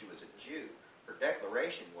not that she was a Jew. Her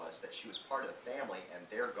declaration was that she was part of the family, and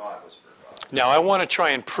their God was her God. Now I want to try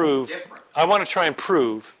and prove. different. I want to try and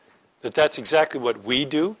prove that that's exactly what we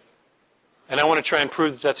do, and I want to try and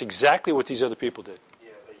prove that that's exactly what these other people did.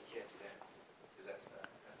 Yeah, but you can't do that. Because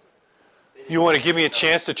that's You want to give me a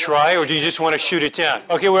chance to try, or do you just want to shoot it down?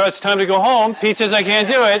 Okay, well, it's time to go home. Pete says I can't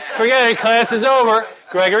do it. Forget it. Class is over.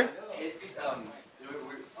 Gregory? It's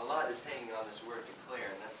a lot is hanging on this word declare,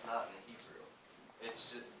 and that's not in the Hebrew.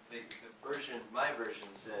 It's the version. My version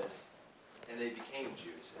says, and they became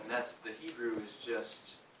Jews, and that's the Hebrew is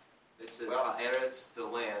just. It says Haaretz, the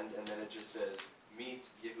land, and then it just says meet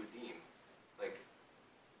Yehudim. Like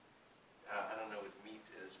I don't know what meet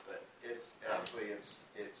is, but It's actually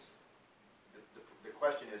the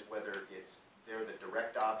question is whether they're the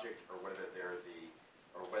direct object, or whether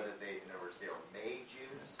they, in other words, they were made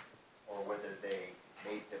Jews, or whether they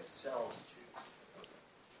made themselves Jews.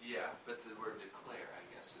 yeah. But the word declare,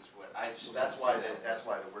 I guess, is what I just. That's why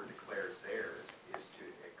the word declare is there is to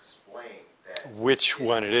explain that Which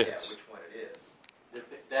one it Yeah, is. which one it is.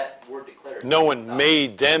 That word declares... No one size.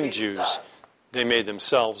 made them Made Jews. size. They made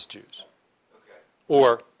themselves Jews, Okay.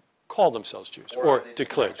 or called themselves Jews, or the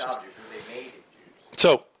declared direct Jews. object, who they made it Jews.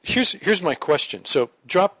 So here's my question. So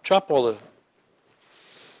drop all the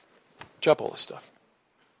stuff.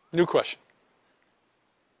 New question.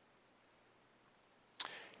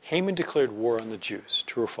 Haman declared war on the Jews.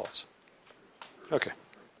 True or false? Okay.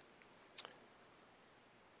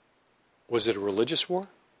 Was it a religious war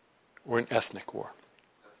or an ethnic war?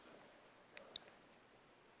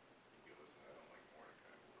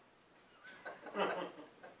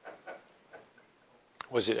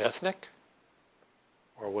 Was it ethnic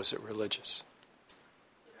or was it religious?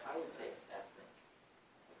 I would say it's ethnic.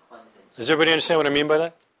 comes in. Does everybody understand what I mean by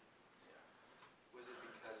that? Was it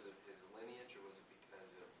because of his lineage, or was it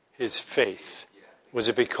because of... His faith. Yeah. Was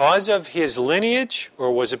it because of his lineage,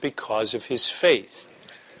 or was it because of his faith?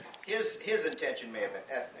 His intention may have been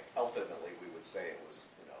ethnic. Ultimately, we would say it was,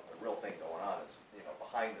 the real thing going on is,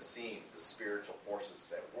 behind the scenes, the spiritual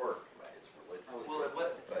forces at work. It's religious.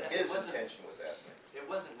 Well, But his intention was ethnic. It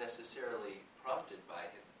wasn't necessarily prompted by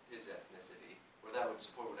his ethnicity, or that would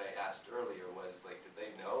support what I asked earlier, was, like, did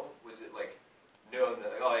they know? Was it, like, known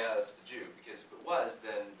that, like, oh yeah, that's the Jew? Because if it was,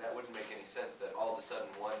 then that wouldn't make any sense that all of a sudden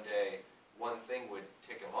one day, one thing would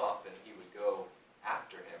tick him off and he would go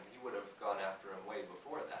after him. He would have gone after him way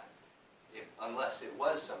before that, unless it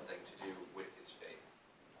was something to do with his faith.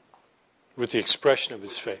 With the expression of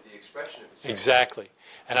his faith. The expression of his faith. Exactly.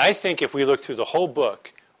 And I think if we look through the whole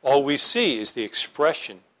book, all we see is the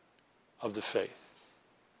expression of the faith.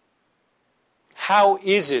 How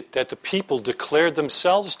is it that the people declared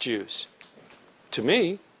themselves Jews? To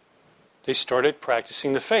me, they started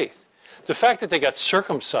practicing the faith. The fact that they got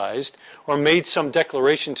circumcised or made some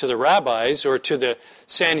declaration to the rabbis or to the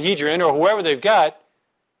Sanhedrin or whoever they've got,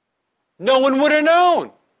 no one would have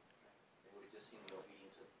known. They would have just seen the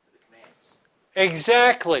obedience to the commands.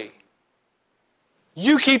 Exactly.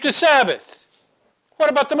 You keep the Sabbath. What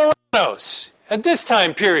about the Marranos at this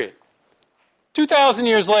time period? 2,000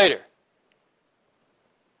 years later.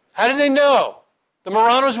 How did they know? The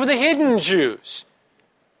Marranos were the hidden Jews.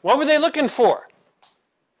 What were they looking for?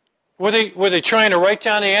 Were they trying to write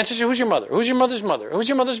down the answers? Who's your mother? Who's your mother's mother? Who's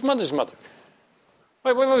your mother's mother's mother?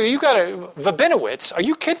 Wait, you got a Rabinowitz? Are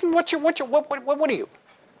you kidding? What are you?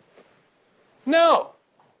 No.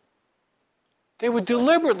 They would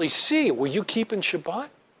deliberately see, will you keep in Shabbat?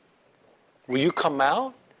 Will you come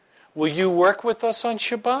out? Will you work with us on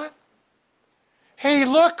Shabbat? Hey,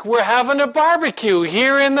 look, we're having a barbecue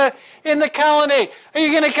here in the colonnade. Are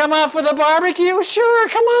you going to come out for the barbecue? Sure,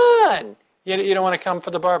 come on. You don't want to come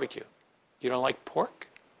for the barbecue. You don't like pork?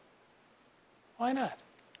 Why not?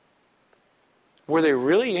 Were they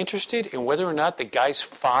really interested in whether or not the guy's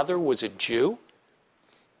father was a Jew?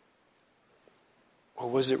 Or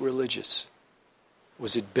was it religious?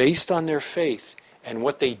 Was it based on their faith and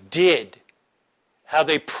what they did, how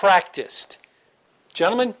they practiced?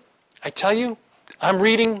 Gentlemen, I tell you, I'm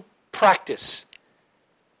reading practice.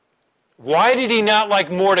 Why did he not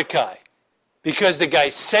like Mordecai? Because the guy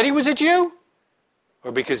said he was a Jew?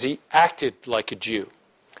 Or because he acted like a Jew?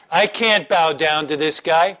 I can't bow down to this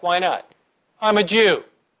guy. Why not? I'm a Jew.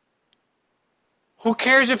 Who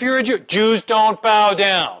cares if you're a Jew? Jews don't bow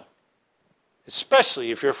down.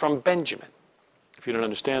 Especially if you're from Benjamin. If you don't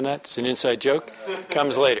understand that, it's an inside joke.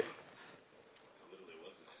 Comes later.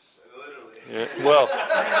 Yeah, well,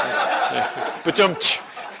 but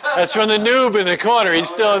that's from the noob in the corner. He's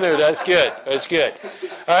still new. That's good. That's good.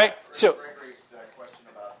 All right. So. Gregory's question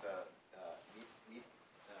about meet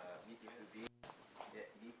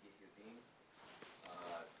Yehudim.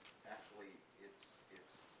 Actually, it's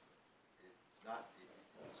not.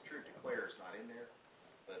 It's true. Declare is not in there,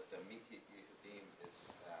 but the meet Yehudim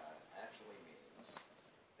is actually means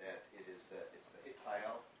that it's the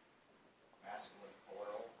hitpael, masculine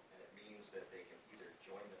plural, and it means that they can either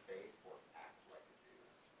join the faith or act like a Jew.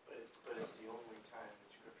 But it's the only time in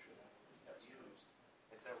Scripture that's used.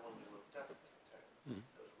 It's that one we looked up at that time.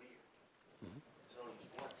 That was weird. It's only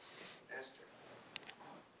used once. Esther.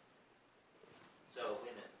 So,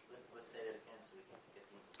 wait a minute. Let's say that again so we can get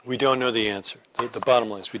the... We don't know the answer. The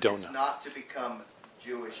bottom line is we don't It's know. not to become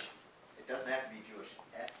Jewish. It doesn't have to be Jewish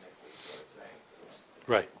ethnically, is what it's saying.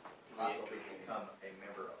 Right. Possibly become a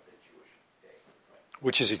member of the Jewish faith.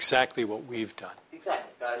 Which is exactly what we've done.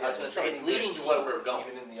 Exactly. I was going to say, it's leading to where we're going.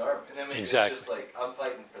 Even in the army. And I mean, Exactly. It's just like, I'm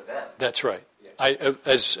fighting for them. That's right.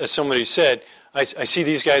 As somebody said, I see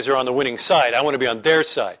these guys are on the winning side. I want to be on their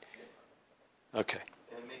side. Okay.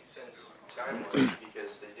 And it makes sense time-wise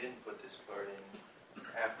because they didn't put this part in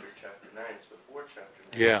after chapter 9. It's before chapter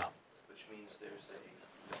 9. Yeah. Which means there's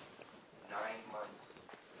a 9-month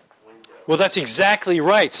window. Well, that's exactly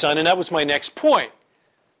right, son, and that was my next point.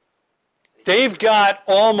 They've got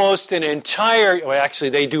almost an entire, well, actually,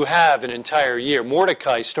 they do have an entire year.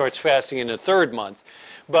 Mordecai starts fasting in the 3rd month,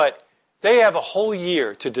 but they have a whole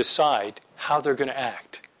year to decide how they're going to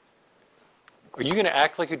act. Are you going to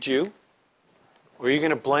act like a Jew? Or are you going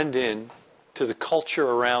to blend in to the culture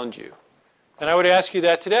around you? And I would ask you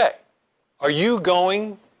that today. Are you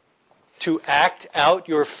going to act out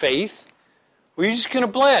your faith? Or are you just going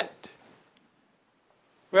to blend?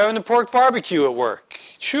 We're having the pork barbecue at work.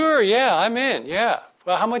 Sure, yeah, I'm in. Yeah.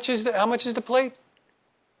 Well, how much is the plate?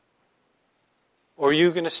 Or are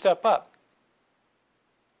you going to step up?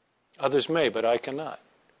 Others may, but I cannot.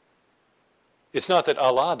 It's not that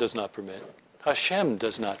Allah does not permit. Hashem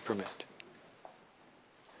does not permit.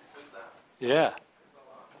 Who's that? Yeah. Who's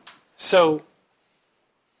Allah? So,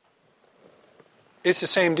 it's the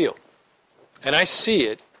same deal. And I see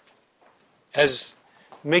it as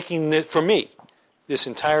making it, for me, this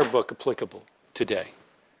entire book applicable today.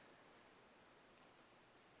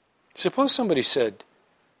 Suppose somebody said,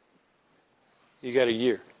 you got a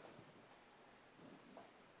year.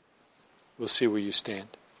 We'll see where you stand.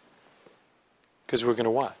 Because we're going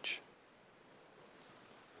to watch.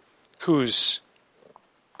 You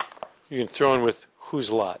can throw in with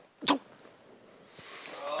whose lot.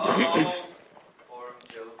 Oh, poor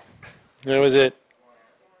joke. That was it.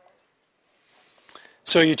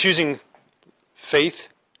 So you're choosing faith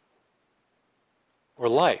or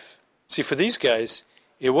life. See, for these guys,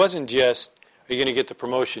 it wasn't just, are you going to get the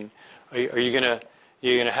promotion? Are you going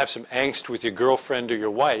to have some angst with your girlfriend or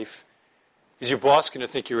your wife? Is your boss going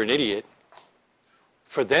to think you're an idiot?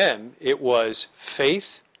 For them, it was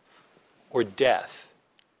faith or death.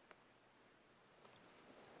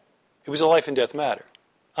 It was a life and death matter.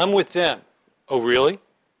 I'm with them. Oh, really?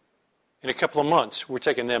 In a couple of months, we're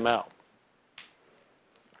taking them out.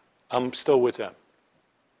 I'm still with them.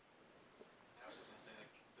 I was just going to say, like,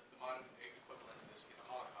 the modern equivalent to this would be the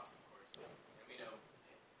Holocaust, of course. And we know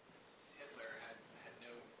Hitler had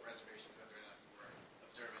no reservations whether or not you were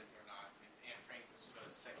observant or not. I mean, Anne Frank was just about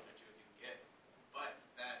as secular Jew as you can get. But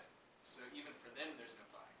so even for them, there's no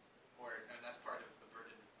buying. And that's part of the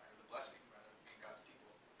burden, or the blessing, rather, of being God's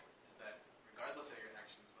people, is that regardless of your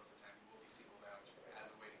actions, most of the time, you will be singled out as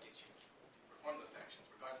a way to get you to perform those actions,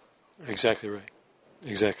 regardless. Exactly right.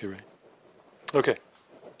 Exactly right. Okay.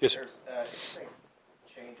 Yes, sir. There's interesting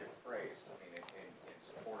change of phrase, I mean, in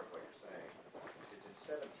support of what you're saying, is in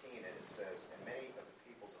 17 and it says, and many of the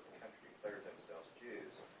peoples of the country declared themselves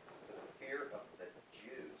Jews, for the fear of the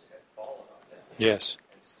Jews had fallen on them. Yes.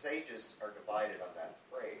 And sages are divided on that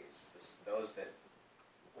phrase. Those that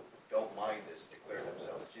don't mind this, declare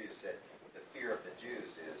themselves Jews, said the fear of the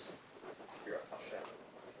Jews is the fear of Hashem.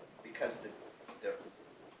 Because the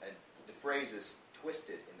phrase is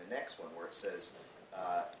twisted in the next one where it says,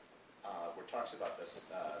 where it talks about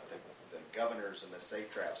this, the governors and the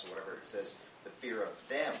satraps or whatever, it says the fear of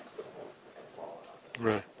them had fallen on them.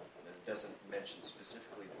 Right. And it doesn't mention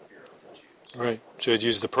specifically the fear of the Jews. Right. So I'd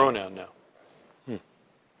use the pronoun now. Not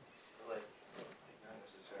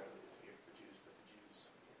necessarily the fear of the Jews, but the Jews.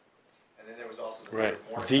 And then there was also the Right. fear of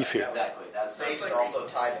Mordecai. The fear. Exactly. That's Sages also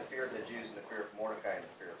tied the fear of the Jews and the fear of Mordecai and the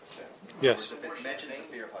fear of Hashem. Yes. If it mentions the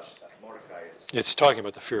fear of Mordecai, It's talking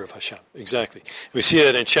about the fear of Hashem. Exactly. We see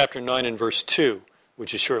that in chapter 9 and verse 2,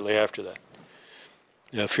 which is shortly after that.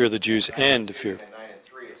 Yeah, fear of the Jews and the fear of... And 9 and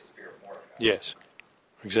 3 is the fear of Mordecai. Yes.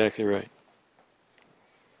 Exactly right.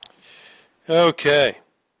 Okay. You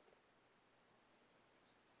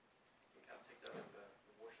kind of take that with the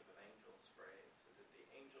worship of angels phrase. Is it the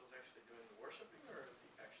angels actually doing the worshiping, or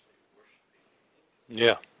actually worshiping the angels?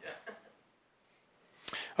 Yeah.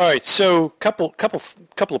 All right, so couple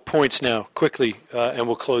of points now, quickly, and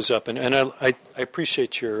we'll close up. And I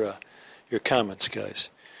appreciate your comments, guys.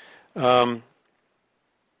 Do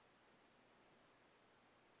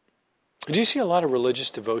you see a lot of religious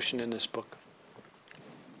devotion in this book?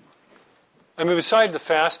 I mean, besides the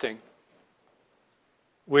fasting,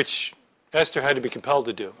 which Esther had to be compelled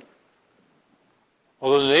to do,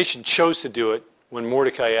 although the nation chose to do it when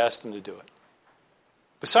Mordecai asked them to do it.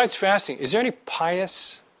 Besides fasting, is there any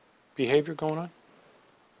pious behavior going on?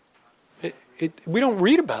 We don't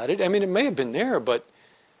read about it. I mean, it may have been there, but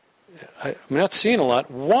I'm not seeing a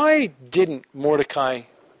lot. Why didn't Mordecai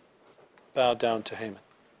bow down to Haman?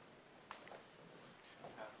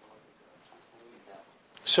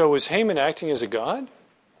 So was Haman acting as a god?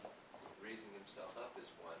 Raising himself up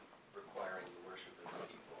is one, requiring the worship of the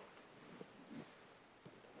people.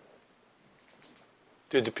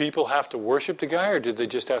 Did the people have to worship the guy, or did they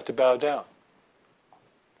just have to bow down?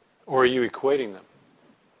 Or are you equating them?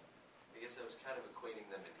 I guess I was kind of equating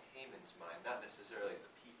them in Haman's mind, not necessarily the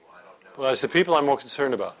people. I don't know. Well, it's the people I'm more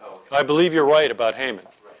concerned about. Oh, okay. I believe you're right about Haman.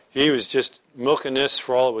 Right. He was just milking this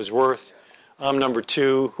for all it was worth. I'm number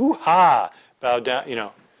two. Hoo-ha! Bow down, you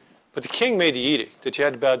know. But the king made the edict that you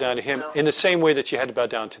had to bow down to him in the same way that you had to bow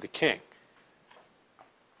down to the king.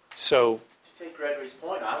 So, To take Gregory's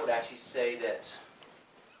point, I would actually say that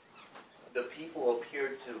the people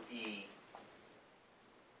appeared to be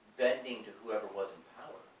bending to whoever was in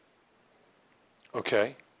power.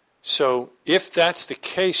 okay. So if that's the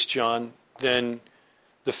case, John, then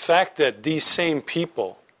the fact that these same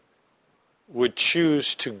people would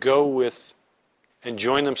choose to go with and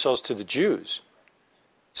join themselves to the Jews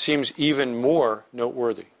seems even more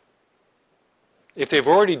noteworthy. if they've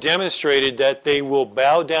already demonstrated that they will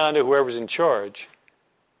bow down to whoever's in charge,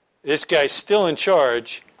 this guy's still in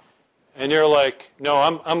charge, and they're like, no,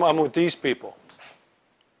 I'm with these people.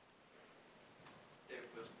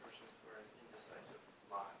 Those persons were an indecisive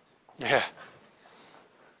lot. Yeah.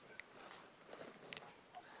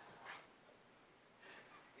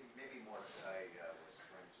 Maybe Mordecai was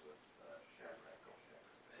friends with Shadrach.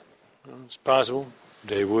 Well, it's possible.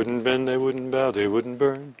 They wouldn't bend, they wouldn't bow, they wouldn't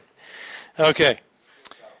burn. Okay.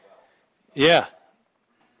 Yeah.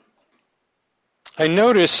 I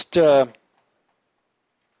noticed the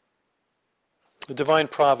divine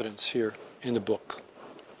providence here in the book.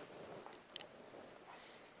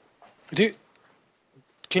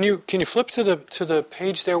 Can you flip to the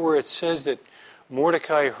page there where it says that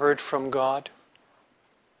Mordecai heard from God?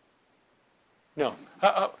 No.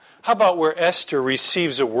 How about where Esther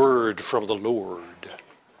receives a word from the Lord?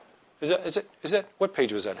 Is that what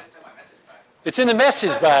page was that? It's in the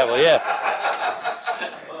Message Bible, yeah.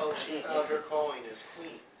 Oh, she found her calling as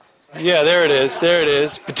queen. Yeah, there it is. There it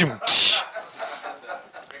is.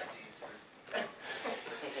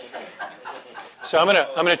 So I'm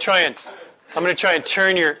gonna try and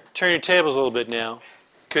turn your tables a little bit now,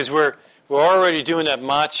 because we're already doing that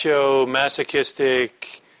macho,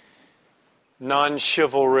 masochistic,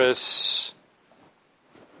 non-chivalrous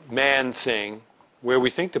man thing, where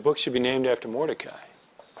we think the book should be named after Mordecai.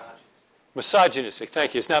 Misogynistic.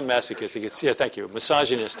 Thank you. It's not masochistic. Thank you.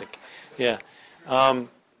 Misogynistic. Yeah.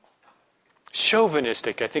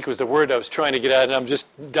 Chauvinistic, I think was the word I was trying to get at, and I'm just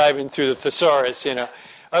diving through the thesaurus,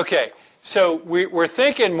 Okay. So we're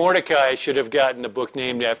thinking Mordecai should have gotten the book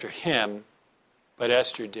named after him, but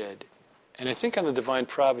Esther did. And I think on the divine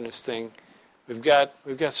providence thing, we've got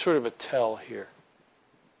sort of a tell here.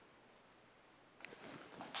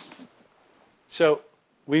 So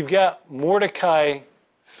we've got Mordecai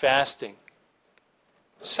fasting.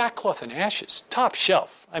 Sackcloth and ashes, top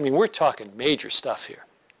shelf. I mean, we're talking major stuff here,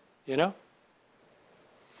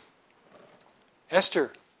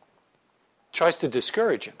 Esther tries to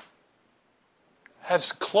discourage him.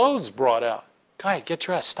 Has clothes brought out. Guy, get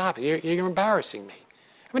dressed. Stop it. You're embarrassing me.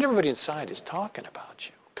 I mean, everybody inside is talking about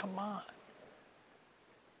you. Come on.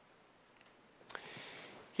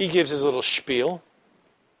 He gives his little spiel.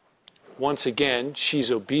 Once again,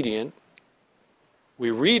 she's obedient.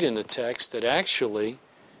 We read in the text that actually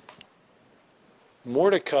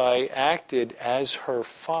Mordecai acted as her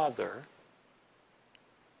father.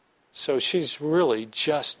 So she's really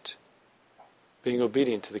just being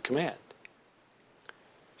obedient to the command.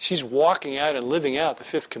 She's walking out and living out the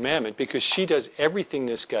fifth commandment because she does everything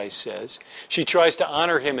this guy says. She tries to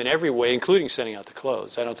honor him in every way, including sending out the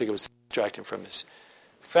clothes. I don't think it was distracting from his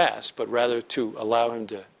fast, but rather to allow him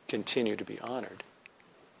to continue to be honored.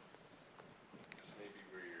 That's maybe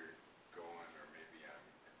where you're going, or maybe I'm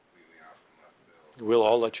completely off the left field. We'll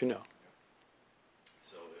all let you know.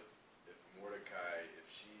 So if Mordecai, if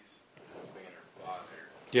she's obeying her father,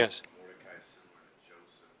 Yes. Mordecai's similar to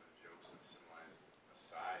Joseph, and Joseph symbolizes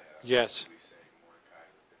Messiah. Yes. We say Mordecai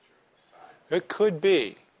is a picture of Messiah. It could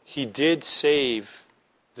be. He did save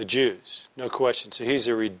the Jews, no question. So he's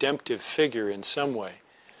a redemptive figure in some way.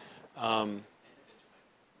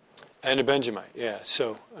 And a Benjamite, yeah.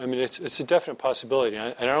 So, I mean, it's a definite possibility.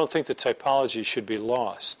 And I don't think the typology should be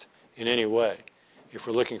lost in any way if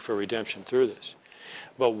we're looking for redemption through this.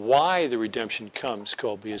 But why the redemption comes,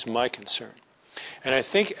 Colby, is my concern. And I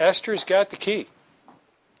think Esther's got the key,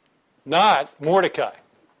 not Mordecai.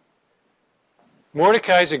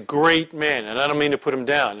 Mordecai's a great man, and I don't mean to put him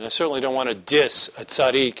down, and I certainly don't want to diss a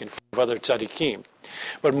tzaddik in front of other tzaddikim.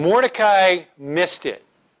 But Mordecai missed it.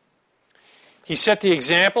 He set the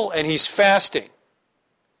example, and he's fasting.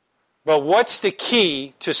 But what's the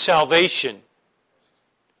key to salvation?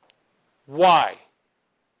 Why?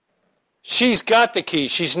 She's got the key.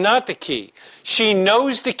 She's not the key. She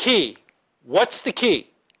knows the key. What's the key?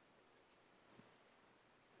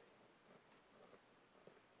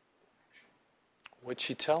 What'd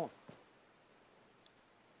she tell him?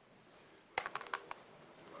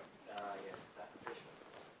 Sacrificial.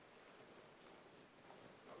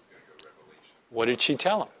 I was going to go Revelation. What did she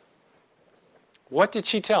tell him? What did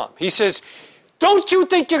she tell him? He says, don't you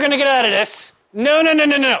think you're going to get out of this? No.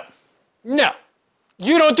 No.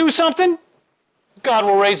 You don't do something, God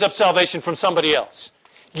will raise up salvation from somebody else.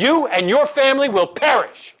 You and your family will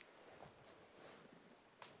perish.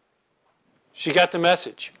 She got the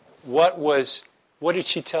message. What did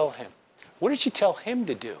she tell him? What did she tell him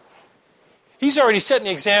to do? He's already setting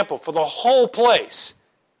the example for the whole place.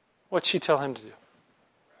 What did she tell him to do?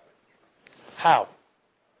 How?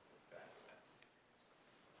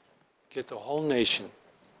 Get the whole nation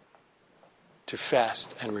to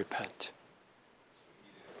fast and repent.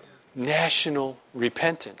 National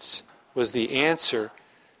repentance was the answer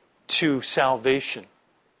to salvation.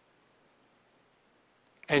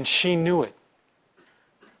 And she knew it.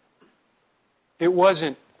 It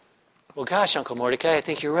wasn't, well, gosh, Uncle Mordecai, I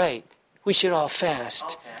think you're right. We should all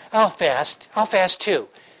fast. I'll fast. I'll fast too.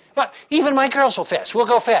 But even my girls will fast. We'll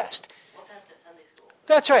go fast. We'll fast at Sunday school.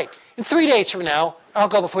 That's right. In 3 days from now, I'll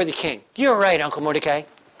go before the king. You're right, Uncle Mordecai.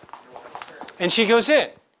 And she goes in.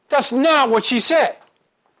 That's not what she said.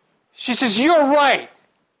 She says, you're right.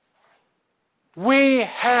 We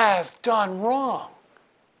have done wrong.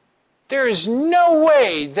 There is no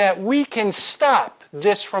way that we can stop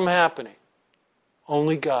this from happening.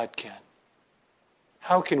 Only God can.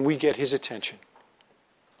 How can we get his attention?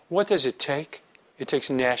 What does it take? It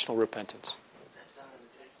takes national repentance.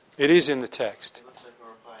 It is in the text.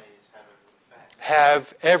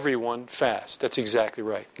 Have everyone fast. That's exactly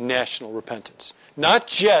right. National repentance. Not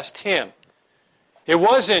just him. It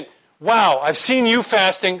wasn't, wow, I've seen you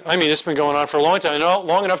fasting. I mean, it's been going on for a long time.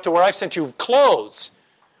 Long enough to where I've sent you clothes.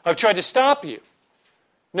 I've tried to stop you.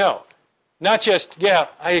 No. Not just, yeah,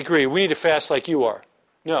 I agree. We need to fast like you are.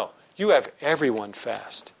 No. You have everyone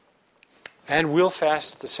fast. And we'll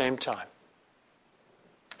fast at the same time.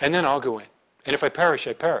 And then I'll go in. And if I perish,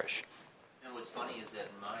 I perish. And what's funny is that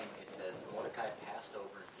in mine, it says Mordecai passed over,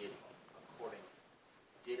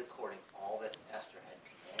 did according all that Esther had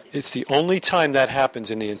commanded. It's the only time that happens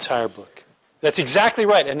in the entire book. That's exactly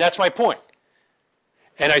right, and that's my point.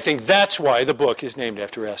 And I think that's why the book is named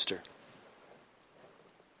after Esther.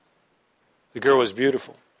 The girl was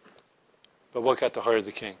beautiful. But what got the heart of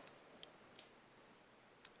the king?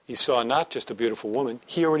 He saw not just a beautiful woman,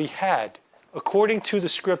 he already had, according to the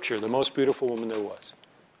scripture, the most beautiful woman there was.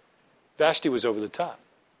 Vashti was over the top.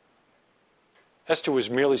 Esther was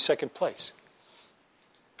merely second place.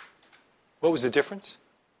 What was the difference?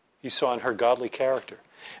 He saw in her godly character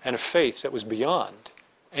and a faith that was beyond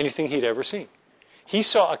anything he'd ever seen. He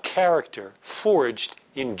saw a character forged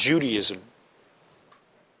in Judaism.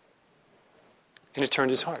 And it turned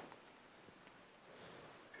his heart.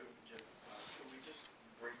 Could we just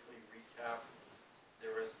briefly recap?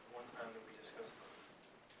 There was one time that we discussed the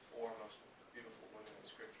 4 most beautiful women in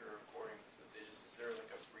Scripture according to the sages. Is there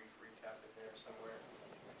like a brief recap in there somewhere?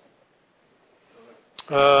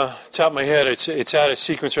 Top of my head, it's out of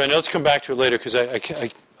sequence right now. Let's come back to it later because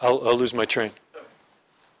I'll lose my train.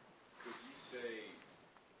 Could you say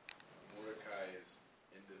Mordecai's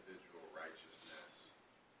individual righteousness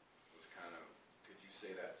was could you say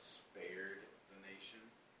that spared the nation?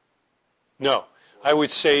 No. I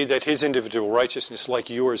would say that his individual righteousness, like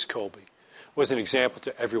yours, Colby, was an example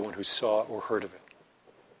to everyone who saw or heard of it.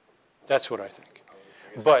 That's what I think.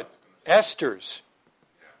 But Esther's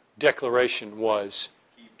declaration was,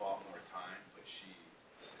 He bought more time, but she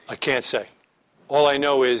saved. I can't say. All I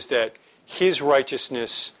know is that his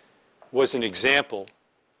righteousness was an example.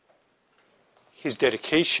 His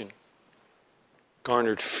dedication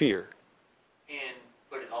garnered fear.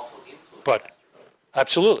 But it also influenced But Esther.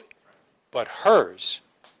 absolutely. But hers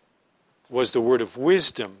was the word of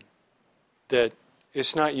wisdom that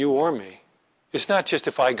it's not you or me. It's not just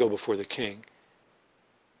if I go before the king.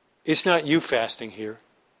 It's not you fasting here.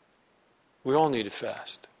 We all need to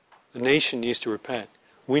fast. The nation needs to repent.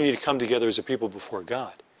 We need to come together as a people before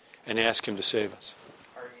God and ask him to save us.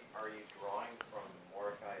 Are you drawing from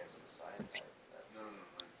Mordecai as a Messiah type? No.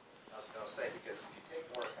 I was going to say, because if you take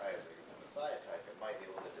Mordecai as a Messiah type, it might be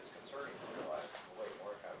a little bit disconcerting to realize the way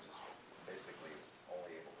Mordecai just basically is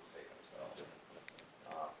only able to save himself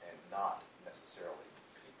and not necessarily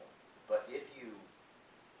people. But if you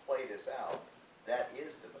play this out, that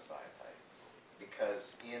is the Messiah type,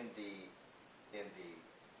 because in the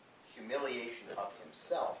humiliation of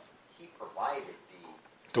himself, he provided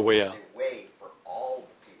The way out. the way for all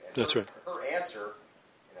the people. And That's her, right. Her answer,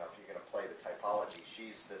 if you're going to play the typology,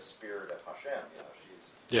 she's the spirit of Hashem.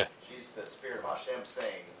 She's the spirit of Hashem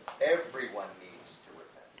saying everyone needs to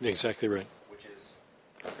repent. Exactly right. Which is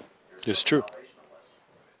It's true. foundational lesson.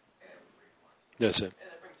 Everyone. That's it. Yeah,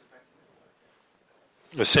 that brings us back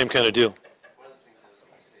to The same kind of deal. One of the things I was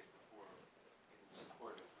going to say before, in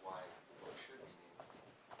support of why the book should be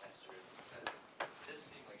named Esther, is because it does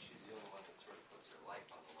seem like she's the only one that sort of puts her life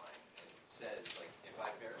on the line and says, like, if I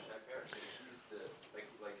perish, I perish. And she's the,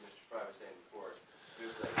 like Mr. Fry was saying before,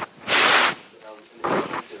 there's like an element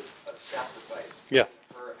of sacrifice Yeah.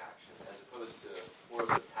 in her action, as opposed to more of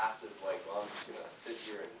the passive, like, well, I'm just going to sit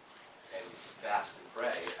here and fast and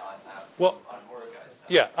pray on Mordecai's side.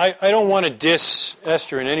 Yeah, I don't want to diss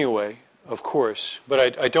Esther in any way, of course,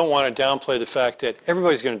 but I don't want to downplay the fact that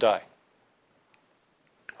everybody's going to die.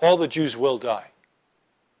 all the Jews will die.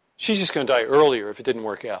 She's just going to die earlier if it didn't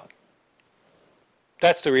work out.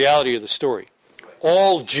 That's the reality of the story.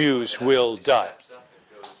 All Jews will die.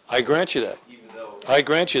 I grant you that. I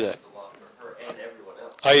grant you that.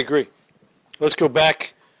 I agree. Let's go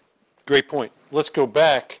back. Great point. Let's go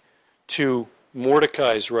back to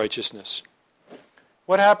Mordecai's righteousness.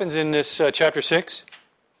 What happens in this chapter 6?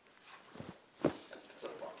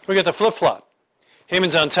 We got the flip-flop.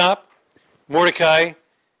 Haman's on top. Mordecai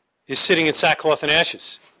is sitting in sackcloth and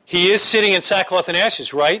ashes. He is sitting in sackcloth and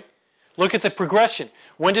ashes, right? Look at the progression.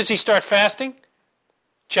 When does he start fasting?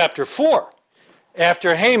 Chapter 4,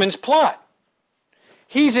 after Haman's plot.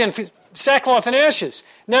 He's in sackcloth and ashes.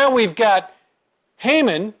 Now we've got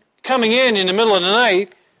Haman coming in the middle of the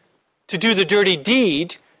night to do the dirty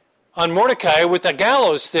deed on Mordecai with the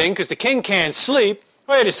gallows thing because the king can't sleep.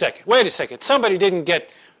 Wait a second. Somebody didn't get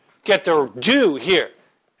their due here.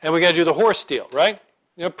 And we got to do the horse deal, right?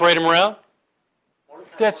 Parade him around.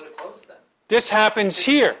 This happens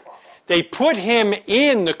here. They put him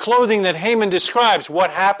in the clothing that Haman describes. What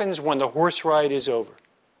happens when the horse ride is over?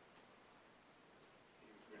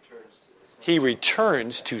 He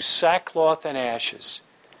returns to sackcloth and ashes.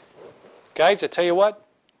 Guys, I tell you what.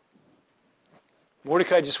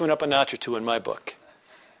 Mordecai just went up a notch or two in my book.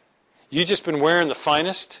 You've just been wearing the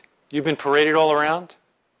finest. You've been paraded all around.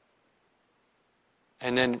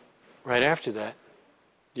 And then right after that,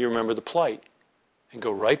 you remember the plight. And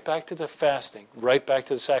go right back to the fasting, right back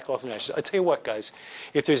to the sackcloth and ashes. I tell you what, guys,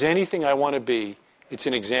 if there's anything I want to be, it's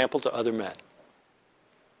an example to other men.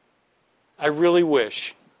 I really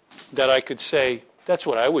wish that I could say, that's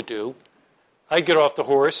what I would do. I'd get off the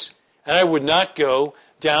horse, and I would not go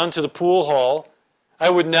down to the pool hall.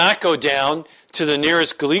 I would not go down to the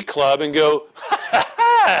nearest glee club and go,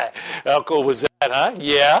 how cool was that, huh?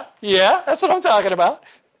 Yeah, that's what I'm talking about.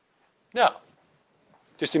 No.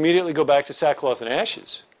 Just immediately go back to sackcloth and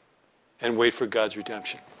ashes and wait for God's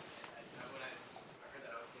redemption. When I heard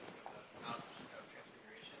that, I was thinking of the Mount of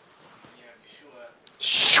Transfiguration. You have Yeshua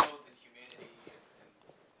clothed in humanity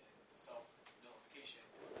and self-nullification,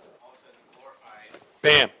 all of a sudden glorified.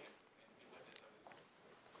 Bam. And witness of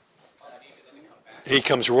his son David, then come back. He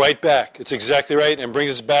comes right back. It's exactly right, and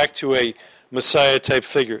brings us back to a Messiah-type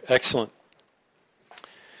figure. Excellent.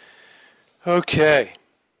 Okay.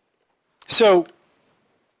 So,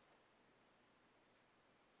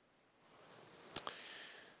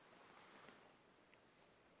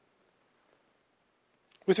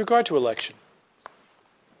 with regard to election,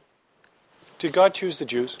 did God choose the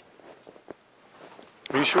Jews?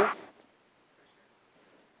 Are you sure? How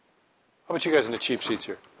about you guys in the cheap seats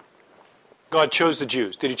here? God chose the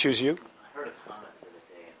Jews. Did he choose you? I heard a comment the other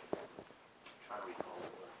day, and I'm trying to recall what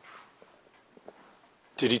it was.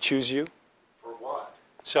 Did he choose you? For what?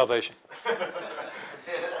 Salvation. That's a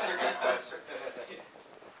good question.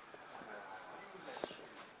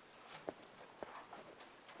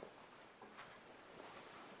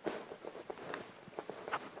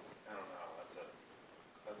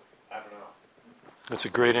 I don't know. That's a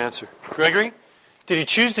great answer. Gregory, did he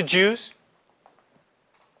choose the Jews?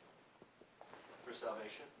 For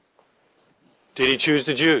salvation? Did he choose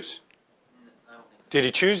the Jews? I don't think so. Did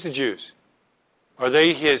he choose the Jews? Are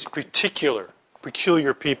they his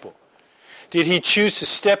peculiar people? Did he choose to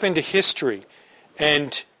step into history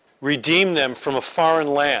and redeem them from a foreign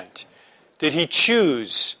land? Did he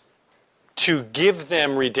choose to give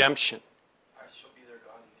them redemption? I shall be their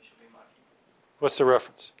God, and they shall be my people. What's the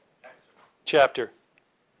reference? Exodus. Chapter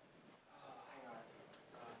Hang on.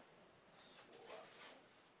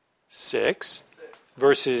 6, 6.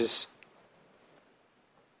 verses...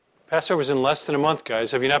 Passover's in less than a month,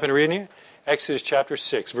 guys. Have you not been reading it? Exodus chapter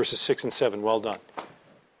 6, verses 6 and 7. Well done.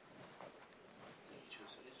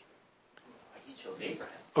 He chose Abraham.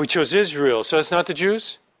 Oh, he chose Israel. So it's not the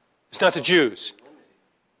Jews? It's not the Jews.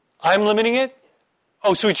 I'm limiting it?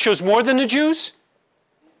 Oh, so he chose more than the Jews?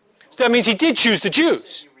 That means he did choose the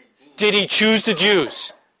Jews. Did he choose the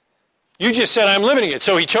Jews? You just said I'm limiting it.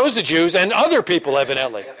 So he chose the Jews and other people,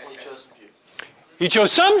 evidently. Definitely chose some Jews. He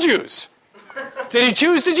chose some Jews. Did he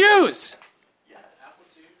choose the Jews?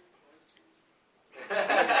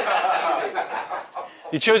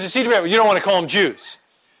 He chose the seed of Abraham. You don't want to call them Jews.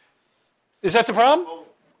 Is that the problem? Well,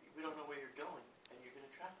 we don't know where you're going, and you're going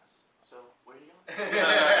to trap us. So, where are you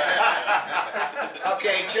going?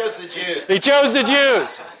 Okay, he chose the Jews. He chose the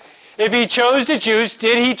Jews. If he chose the Jews,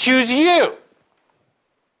 did he choose you?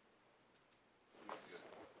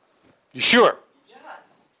 You sure?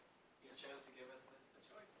 Yes. He chose to give us the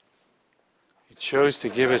choice. He chose to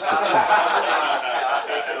give us the choice.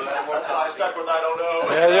 stuck with I don't know.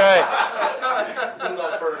 That's right. Who's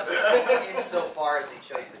on first? Insofar as he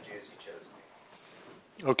chose the Jews, he chose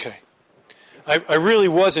me. Okay. I really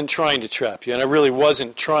wasn't trying to trap you, and I really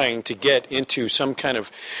wasn't trying to get into some kind of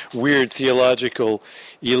weird theological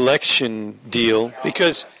election deal,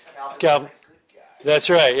 because Calvin. That's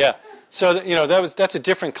right, yeah. So that's a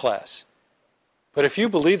different class. But if you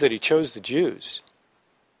believe that he chose the Jews,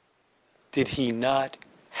 did he not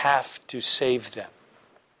have to save them?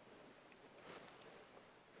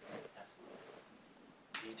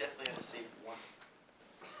 He definitely had to save one.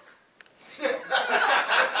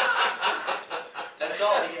 That's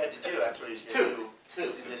all he had to do. That's what he's going to do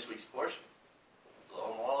in this week's portion. Blow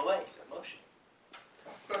them all away. He's in motion.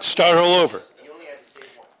 Start all over. He only had to save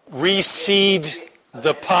one. Reseed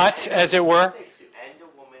the pot, as it were. And a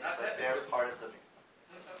woman, but they're part of the man.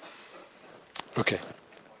 Okay.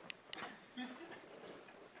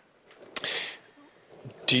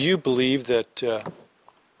 Do you believe that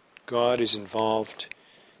God is involved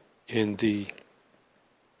in the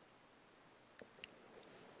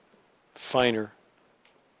finer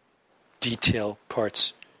detail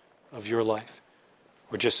parts of your life,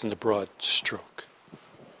 or just in the broad stroke?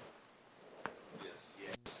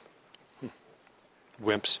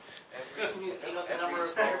 Wimps.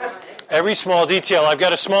 Every small detail. I've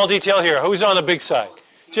got a small detail here. Who's on the big side?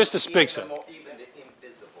 Just the big side. Even the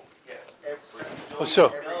invisible. Oh,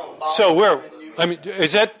 so where? I mean,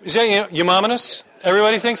 is that eumonymous?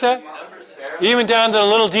 Everybody thinks that? Even down to the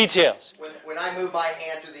little details. When I move my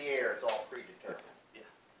hand through the air, it's all predetermined.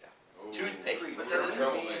 Toothpaste. But that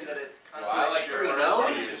doesn't mean that it Well, I like your first no.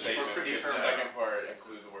 part. You said the second part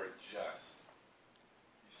include the word just.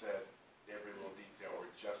 You said every little detail or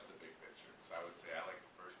just the big picture. So I would say I like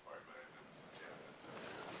the first part, but I didn't touch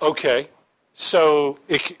it. Okay, so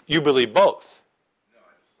you believe both. No,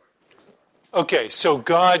 I just like the first part. Okay, so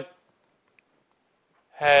God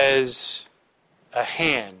has a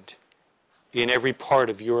hand in every part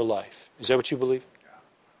of your life. Is that what you believe?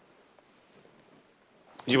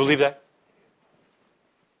 You believe that?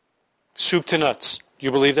 Soup to nuts.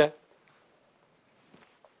 You believe that?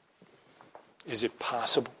 Is it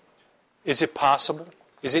possible? Is it possible?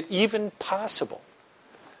 Is it even possible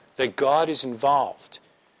that God is involved,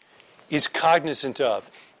 is cognizant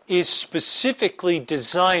of, is specifically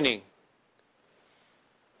designing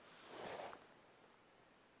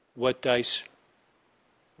what dice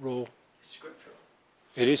roll? It's scriptural.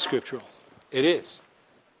 It is scriptural. It is.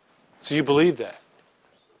 So you believe that.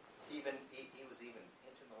 He was even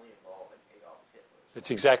intimately involved in Adolf Hitler.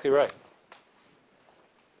 That's exactly right.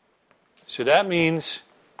 So that means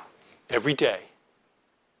every day,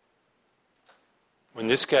 when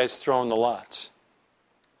this guy's throwing the lots,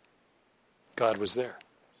 God was there.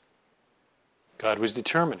 God was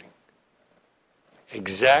determining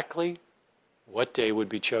exactly what day would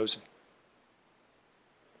be chosen.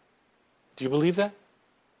 Do you believe that?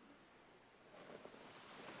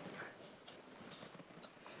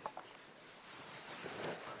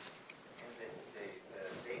 And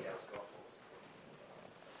the date I was going for was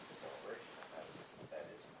the celebration. That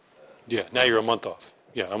is Yeah, now you're a month off.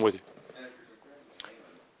 Yeah, I'm with you. And if you're comparing to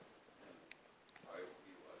Haman and how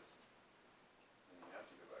he was, then you have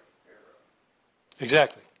to go back to Pharaoh.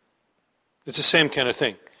 Exactly. It's the same kind of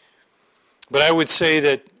thing. But I would say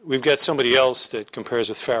that we've got somebody else that compares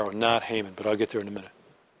with Pharaoh, not Haman, but I'll get there in a minute.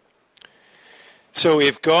 So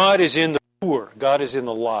if God is in the poor, God is in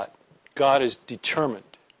the lot, God is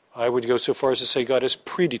determined. I would go so far as to say God is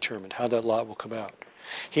predetermined how that lot will come out.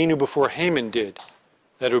 He knew before Haman did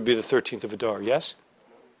that it would be the 13th of Adar, yes?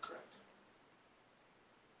 correct.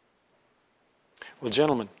 Well,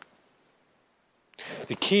 gentlemen,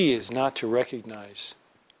 the key is not to recognize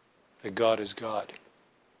that God is God.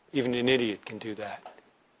 Even an idiot can do that.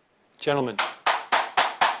 Gentlemen,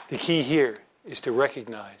 the key here is to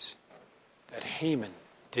recognize that Haman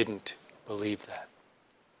didn't believe that.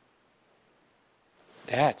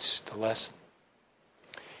 That's the lesson.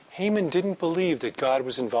 Haman didn't believe that God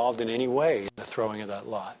was involved in any way in the throwing of that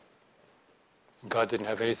lot. God didn't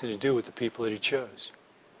have anything to do with the people that he chose.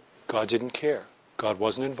 God didn't care. God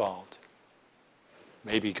wasn't involved.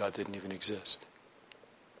 Maybe God didn't even exist.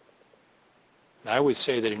 I would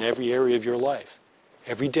say that in every area of your life,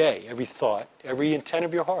 every day, every thought, every intent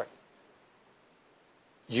of your heart,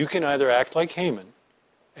 you can either act like Haman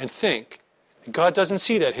and think that God doesn't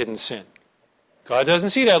see that hidden sin. God doesn't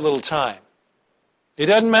see that little time. It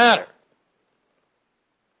doesn't matter.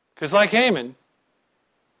 Because like Haman,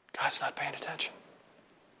 God's not paying attention.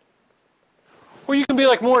 Or you can be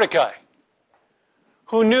like Mordecai,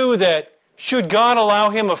 who knew that should God allow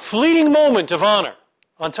him a fleeting moment of honor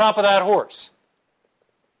on top of that horse,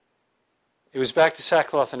 It was back to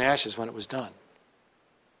sackcloth and ashes when it was done.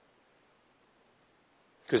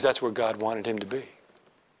 Because that's where God wanted him to be.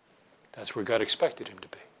 That's where God expected him to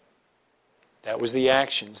be. That was the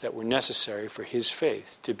actions that were necessary for his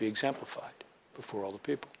faith to be exemplified before all the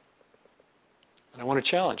people. And I want to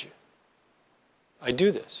challenge you. I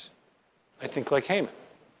do this. I think like Haman.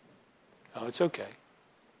 Oh, it's okay.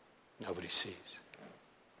 Nobody sees.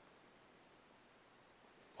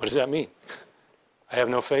 What does that mean? I have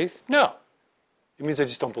no faith? No. It means I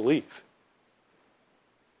just don't believe.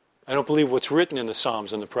 I don't believe what's written in the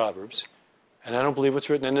Psalms and the Proverbs, and I don't believe what's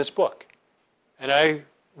written in this book. And I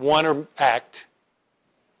want to act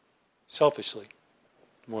selfishly,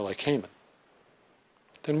 more like Haman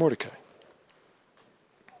than Mordecai.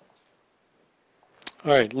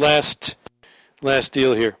 All right, last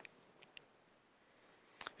deal here.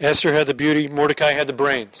 Esther had the beauty, Mordecai had the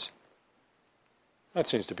brains. That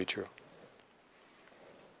seems to be true.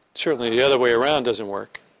 Certainly the other way around doesn't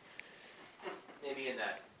work. Maybe in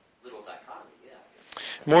that little dichotomy, yeah.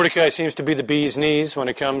 Mordecai seems to be the bee's knees when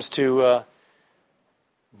it comes to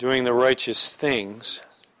doing the righteous things.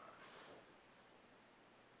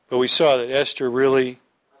 But we saw that Esther really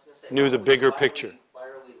knew the bigger picture. Why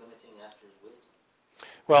are we limiting Esther's wisdom?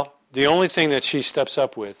 Well, the only thing that she steps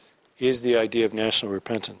up with is the idea of national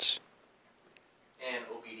repentance. And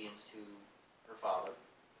obedience to her father.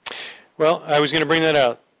 Well, I was going to bring that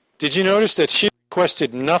out. Did you notice that she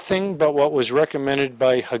requested nothing but what was recommended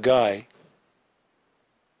by Haggai?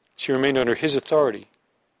 She remained under his authority.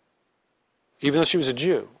 Even though she was a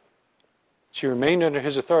Jew, she remained under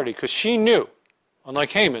his authority because she knew,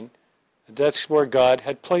 unlike Haman, that that's where God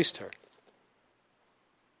had placed her.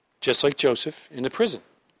 Just like Joseph in the prison.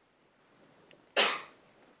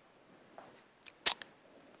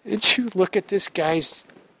 Did you look at this guy's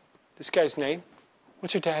name?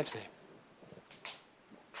 What's your dad's name?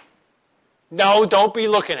 No, don't be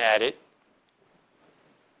looking at it.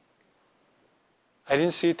 I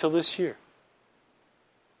didn't see it till this year.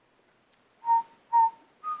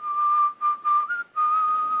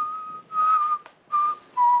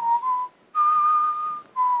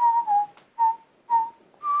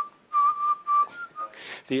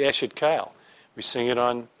 The Eshed Kyle. We sing it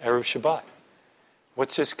on Erev Shabbat.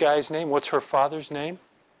 What's this guy's name? What's her father's name?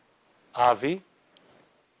 Avi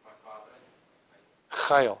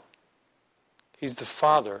Chayil. He's the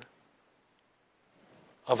father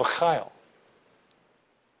of a Chayil.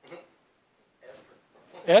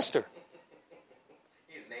 Esther.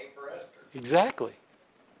 He's named for Esther. Exactly.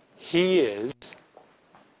 He is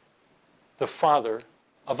the father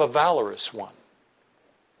of a valorous one.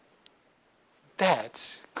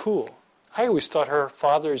 That's cool. I always thought her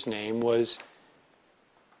father's name was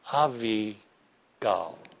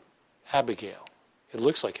Abigail. Abigail. It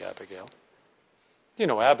looks like Abigail. You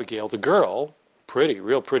know Abigail, the girl,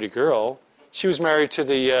 real pretty girl. She was married to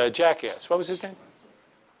the jackass. What was his name?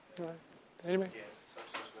 Anybody?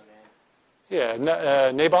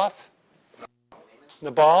 Yeah, Naboth?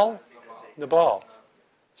 Nabal?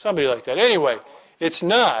 Somebody like that. Anyway, it's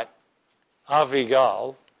not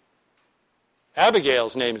Avigal.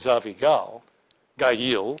 Abigail's name is Avigal.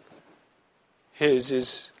 Gail. His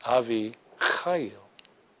is Avichail.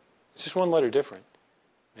 It's just one letter different.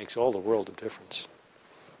 Makes all the world of difference.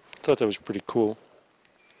 I thought that was pretty cool.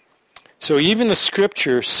 So even the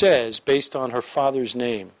scripture says, based on her father's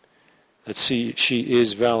name, that she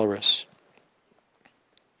is valorous.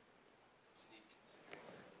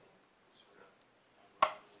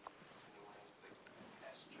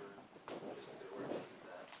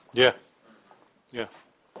 Yeah. Yeah. It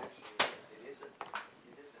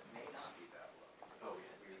may not be that low.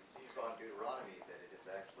 We saw in Deuteronomy that it is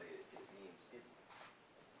actually, it means hidden.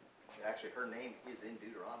 Actually, her name is in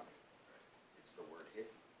Deuteronomy. It's the word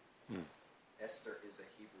hidden. Esther is a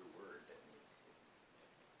Hebrew word that means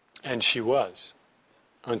hidden. And she was,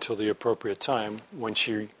 until the appropriate time when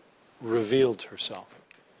she revealed herself.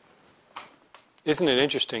 Isn't it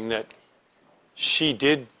interesting that she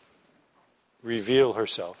did reveal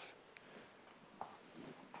herself,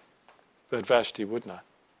 but Vashti would not?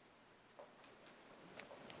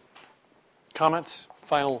 Comments?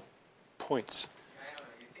 Final points? I don't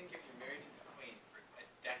know. You think if you're married to the queen for a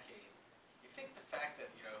decade, you think the fact that,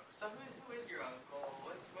 so who is your uncle?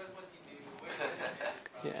 What does he do? Where does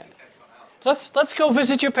he Yeah. think that'd come out? Let's go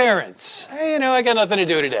visit your parents. Hey, I got nothing to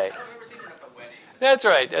do today. I don't remember seeing him at the wedding. That's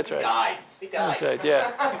right. He died. That's right,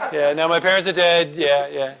 yeah. Yeah, now my parents are dead.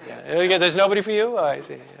 Yeah. There's nobody for you? Oh, I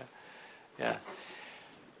see, yeah.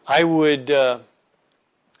 I would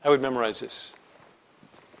memorize this.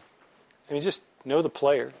 I mean, just know the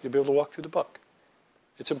player. You'll be able to walk through the book.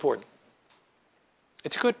 It's important.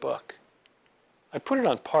 It's a good book. I put it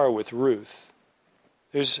on par with Ruth.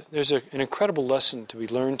 There's an incredible lesson to be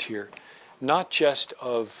learned here, not just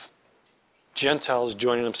of Gentiles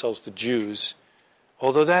joining themselves to Jews,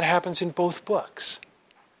 although that happens in both books,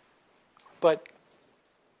 but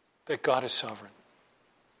that God is sovereign.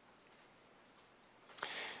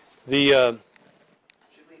 The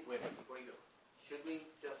Should we, wait, before you go, should we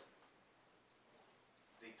just,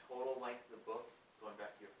 the total length of the book, going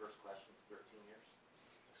back to your first question, it's 13 years?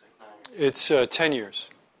 Looks like 9 years. It's 10 years.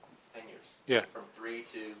 10 years. Yeah. From 3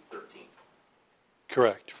 to 13.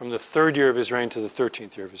 Correct. From the 3rd year of his reign to the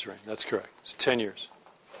 13th year of his reign. That's correct. It's 10 years.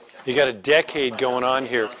 You got a decade going on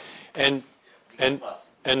here, and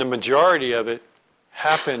the majority of it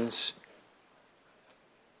happens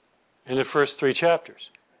in the first 3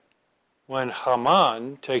 chapters. When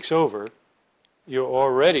Haman takes over, you're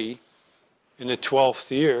already in the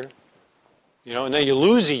 12th year, and then you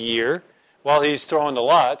lose a year while he's throwing the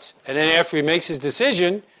lots, and then after he makes his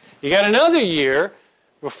decision, you got another year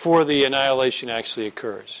before the annihilation actually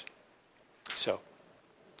occurs. So,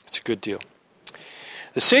 it's a good deal.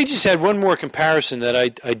 The sages had one more comparison that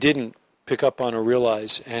I didn't pick up on or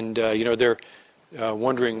realize, and they're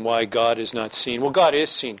wondering why God is not seen. Well, God is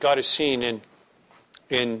seen. God is seen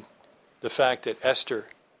in the fact that Esther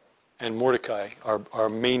and Mordecai, our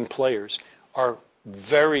main players, are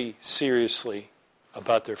very seriously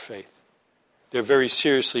about their faith. They're very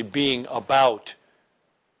seriously being about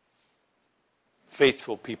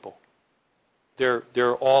faithful people.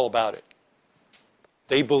 They're all about it.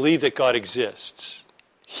 They believe that God exists.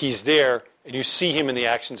 He's there, and you see him in the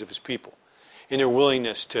actions of his people, in their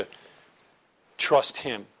willingness to trust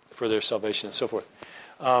him for their salvation and so forth.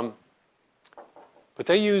 But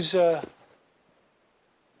they use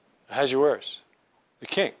Ahasuerus, the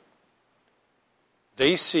king.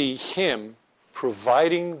 They see him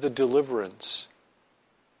providing the deliverance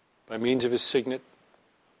by means of his signet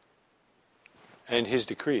and his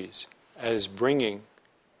decrees as bringing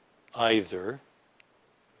either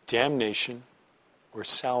damnation or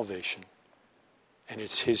salvation. And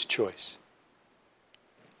it's his choice.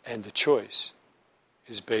 And the choice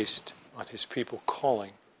is based on his people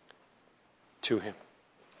calling to him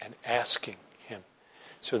and asking him.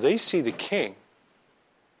 So they see the king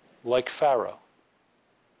like Pharaoh.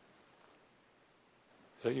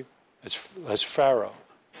 Is that you? As Pharaoh.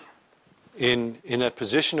 In a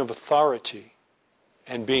position of authority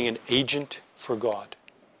and being an agent for God.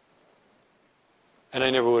 And I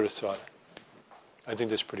never would have thought it. I think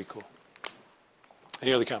that's pretty cool.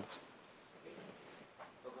 Any other comments?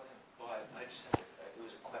 Well, I just had, it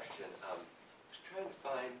was a question. I was trying to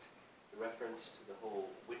find the reference to the whole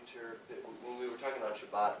winter. When we were talking on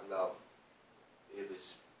Shabbat about it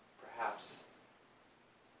was perhaps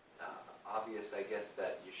obvious, I guess,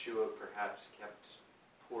 that Yeshua perhaps kept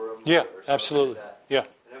Purim. Yeah, or absolutely. Like that. Yeah.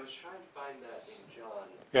 And I was trying to find that in John,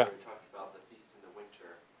 Yeah. where it talked about the feast in the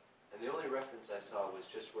winter. And the only reference I saw was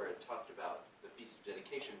just where it talked about the feast of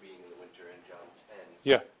dedication being in the winter in John 10.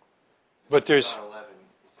 Yeah. But there's... John 11,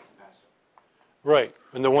 it's like Passover. Right.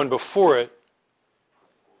 And the one before it...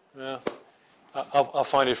 Yeah. I'll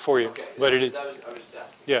find it for you. Okay. But it is... I was just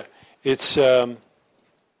asking. Yeah. It's...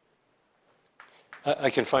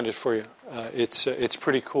 I can find it for you. It's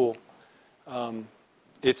pretty cool.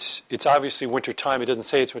 It's obviously winter time. It doesn't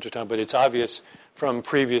say it's winter time, but it's obvious from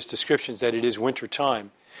previous descriptions that it is winter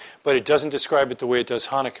time. But it doesn't describe it the way it does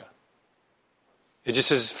Hanukkah. It just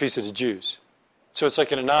says it's the Feast of the Jews. So it's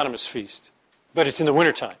like an anonymous feast. But it's in the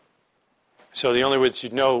wintertime. So the only way that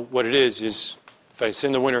you'd know what it is if it's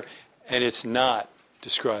in the winter and it's not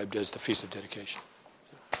described as the Feast of Dedication.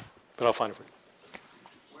 But I'll find it for you.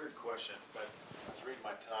 Weird question, but I was reading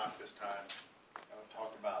my Tanakh this time, and I'm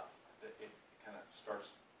talking about that it kind of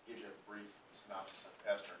gives you a brief synopsis of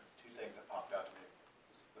Esther. Two things that popped out to me.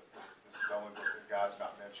 This is the only book that God's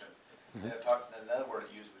not mentioned. And then another word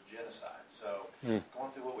it used was genocide. So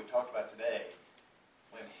going through what we talked about today,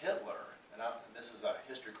 when Hitler, and this is a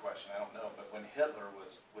history question, I don't know, but when Hitler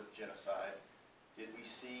was with genocide, did we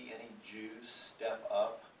see any Jews step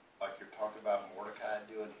up, like you're talking about Mordecai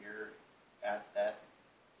doing here at that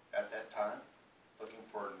time, looking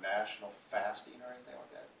for national fasting or anything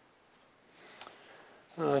like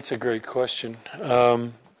that? That's a great question.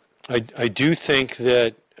 I do think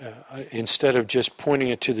that instead of just pointing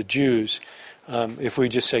it to the Jews, if we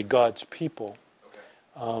just say God's people,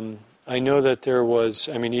 I know that there was,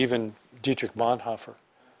 even Dietrich Bonhoeffer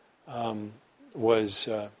was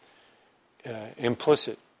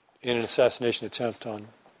implicit in an assassination attempt on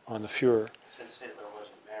the Fuhrer. Since Hitler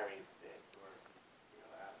wasn't married, they were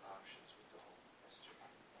out of options with the whole history.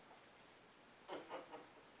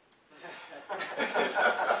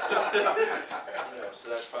 So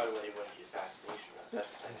that's probably when he went the assassination route. That's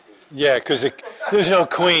the type of Yeah, because there's no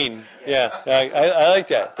queen. Yeah, I like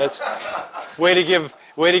that. That's way to give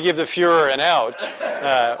the Fuhrer an out,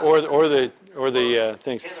 or the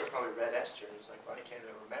things. Hitler probably read Esther and was like, well, I can't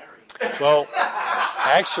ever marry. Well,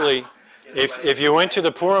 actually, if you went to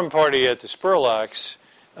the Purim party at the Spurlocks,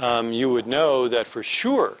 you would know that for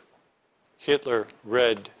sure Hitler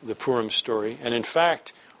read the Purim story, and in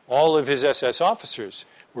fact, all of his SS officers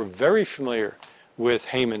were very familiar with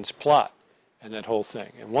Haman's plot and that whole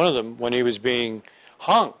thing. And one of them, when he was being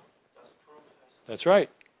hung, that's right.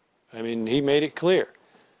 I mean, he made it clear.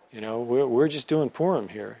 We're just doing Purim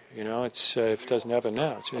here. It's if it doesn't happen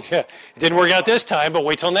now, it didn't work out this time, but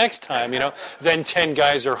wait till next time. Then 10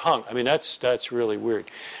 guys are hung. I mean, that's really weird.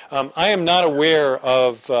 I am not aware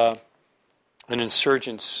of an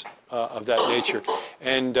insurgence of that nature,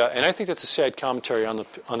 and I think that's a sad commentary on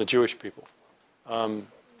the Jewish people.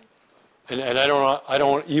 And I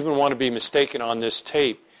don't even want to be mistaken on this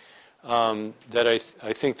tape that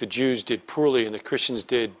I think the Jews did poorly and the Christians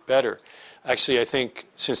did better. Actually, I think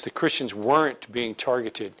since the Christians weren't being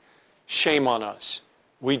targeted, shame on us.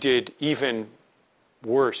 We did even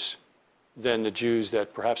worse than the Jews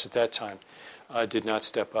that perhaps at that time did not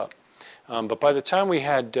step up. But by the time we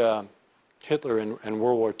had Hitler and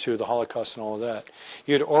World War II, the Holocaust and all of that,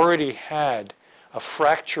 you had already had a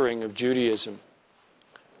fracturing of Judaism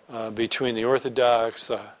between the Orthodox,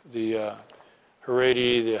 the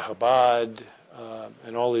Haredi, the Chabad,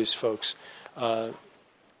 and all these folks. I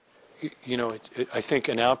think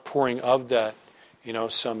an outpouring of that,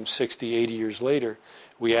 some 60, 80 years later,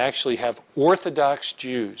 we actually have Orthodox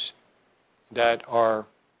Jews that are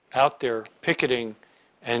out there picketing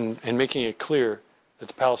and making it clear that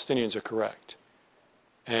the Palestinians are correct.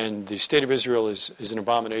 And the state of Israel is an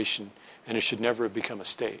abomination, and it should never have become a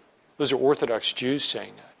state. Those are Orthodox Jews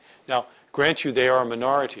saying that. Now, grant you they are a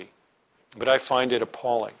minority, but I find it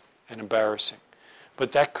appalling and embarrassing.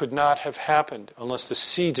 But that could not have happened unless the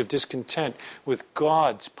seeds of discontent with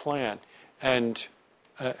God's plan and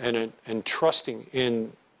trusting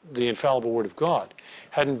in the infallible Word of God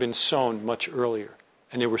hadn't been sown much earlier,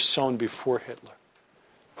 and they were sown before Hitler.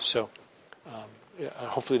 So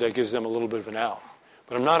hopefully that gives them a little bit of an out.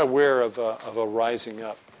 But I'm not aware of a rising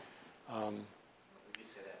up. We do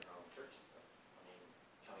say that in our own churches, though. I mean,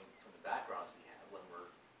 coming from the backgrounds we have, when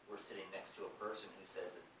we're sitting next to a person who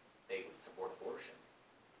says that they would support abortion,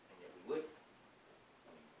 and yet we wouldn't.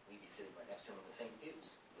 I mean, we'd be sitting right next to them in the same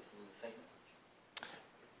pews, listening to the same message.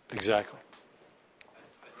 Exactly. I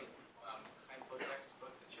think Chaim Potek's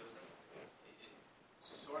book, The Chosen, it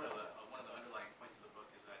sort of one of the underlying points of the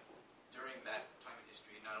book is that during that time in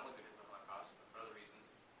history, not only because of the Holocaust, but for other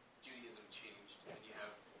reasons, Judaism changed, and you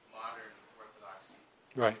have modern Orthodoxy,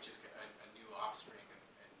 Right. which is a new offspring,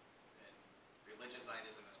 and religious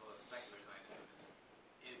Zionism as well as secular Zionism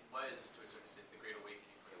it was, to a certain extent, the Great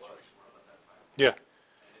Awakening for the Jewish world at that time. Yeah.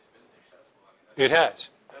 And it's been successful. I mean, It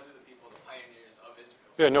has. Those are the people, the pioneers of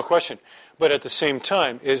Israel. Yeah, no question. But at the same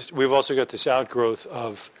time, we've also got this outgrowth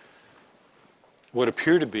of what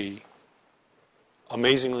appear to be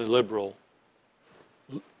amazingly liberally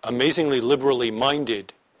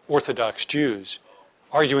minded Orthodox Jews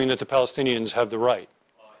arguing that the Palestinians have the right.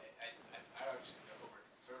 Well, I don't actually know who we're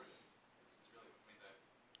conservative. This is really, I mean, the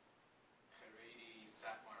Haredi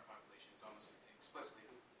Satmar population is almost explicitly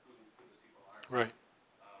who those people are. Right.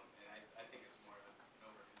 And I think it's more of an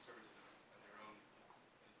over-conservatism of their own,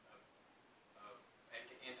 of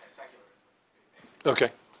anti-secularism, basically.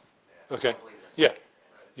 Okay. Okay. Yeah.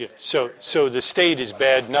 Yeah. So the state is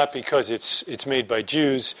bad not because it's made by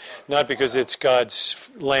Jews, not because it's God's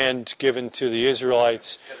land given to the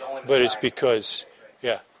Israelites, but it's because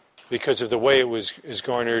of the way it is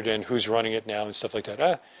garnered and who's running it now and stuff like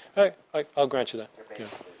that. I'll grant you that.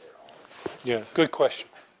 Yeah. Good question.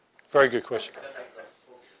 Very good question.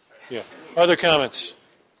 Yeah. Other comments?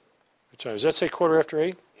 Sorry, does that say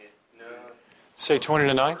 8:15? No. Say 20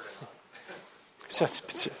 to 9?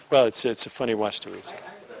 Well, it's a funny watch to read. I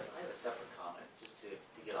have a separate comment, just to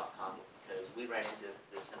get off topic, because we ran into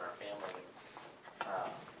this in our family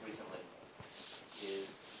recently,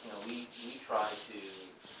 is,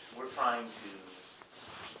 we're trying to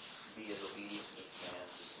be as obedient to the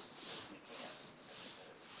commands as we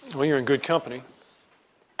can. Well, you're in good company.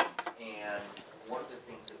 And one of the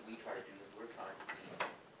things that we try to do is we're trying to be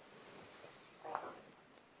proper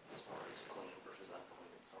as far as clean versus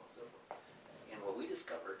unclean and so on and so forth. And what we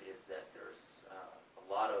discovered is that there's a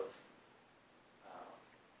lot of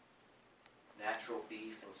natural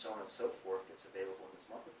beef and so on and so forth that's available in this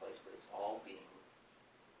marketplace, but it's all being,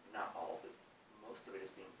 not all, but most of it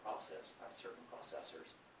is being processed by certain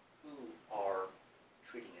processors who are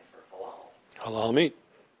treating it for halal. Halal meat.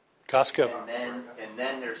 Costco. And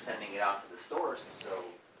then they're sending it out to the stores, and so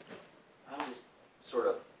I'm just sort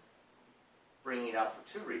of bringing it out for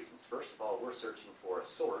two reasons. First of all, we're searching for a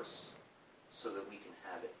source so that we can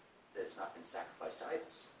have it that's not been sacrificed to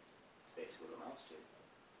idols. That's basically what it amounts to.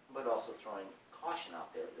 But also throwing caution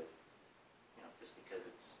out there that, just because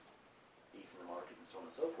it's beef in the market and so on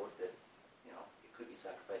and so forth, that, it could be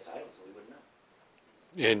sacrificed to idols and we wouldn't know.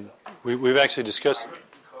 And we've actually discussed it.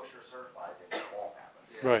 Kosher certified, then it won't happen.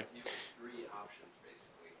 Yeah, Right. You have three options,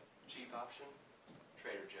 basically. Cheap option,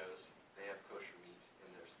 Trader Joe's. They have kosher meat in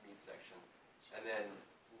their meat section. And then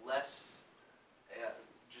less,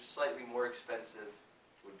 just slightly more expensive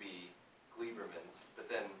would be Gleiberman's. But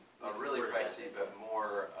then really pricey, but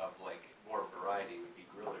more variety would be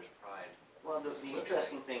Griller's Pride. Well, the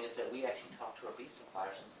interesting thing is that we actually talked to our beef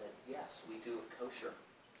suppliers and said, yes, we do it kosher.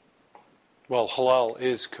 Well, halal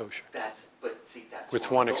is kosher. That's With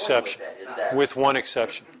where one I'm going exception. with that, is that- With one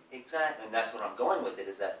exception. Exactly, and that's what I'm going with it,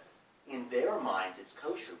 is that in their minds it's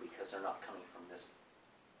kosher because they're not coming from this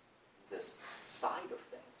side of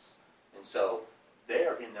things. And so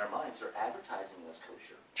they're, in their minds, they're advertising it as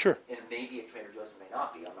kosher. Sure. And maybe at Trader Joe's it may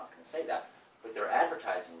not be, I'm not going to say that, but they're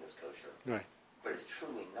advertising it as kosher. Right. But it's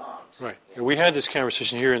truly not. Right. And we had this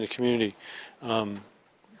conversation here in the community probably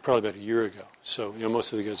about a year ago. So,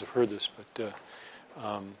 most of the guys have heard this, but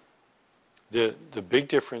the big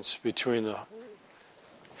difference between the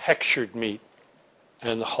hechshered meat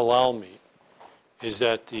and the halal meat is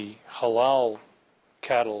that the halal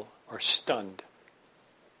cattle are stunned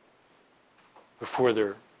before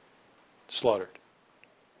they're slaughtered.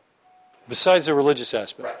 Besides the religious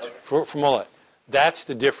aspect, Right. from all that, that's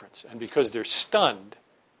the difference. And because they're stunned,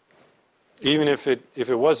 even if it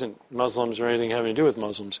wasn't Muslims or anything having to do with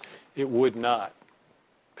Muslims, it would not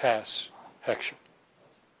pass hechsher.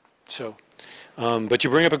 So, but you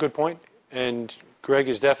bring up a good point, and Greg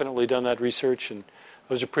has definitely done that research, and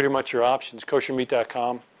those are pretty much your options.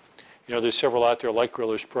 KosherMeat.com. There's several out there like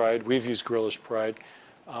Griller's Pride. We've used Griller's Pride.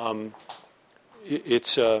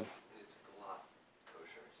 It's It's Galat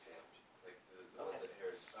kosher stamped, like the ones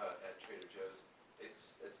at Trader Joe's.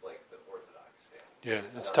 It's like the Orthodox stamp. yeah,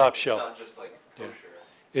 it's not, top it's shelf. not just like Yeah. kosher.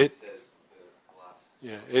 It- It says the Galat.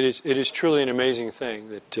 Yeah, it is truly an amazing thing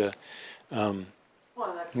that Well,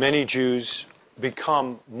 that's many Jews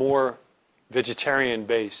become more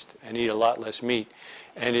vegetarian-based and eat a lot less meat,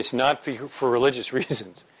 and it's not for religious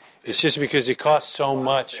reasons. It's just because it costs so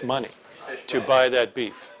much money to buy that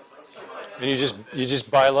beef, and you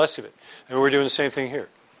just buy less of it. And we're doing the same thing here.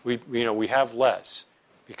 We have less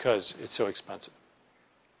because it's so expensive.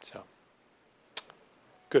 So,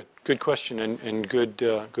 good question and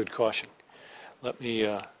good caution. Let me.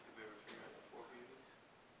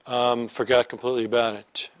 Forgot completely about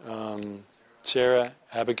it. Sarah,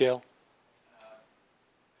 Abigail,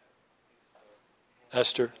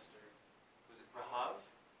 Esther. Was it Rahav?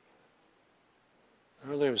 I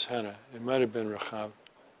don't think it was Hannah. It might have been Rachav.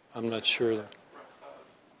 I'm not sure though.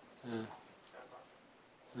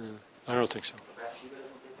 Yeah. I don't think so. Bathsheba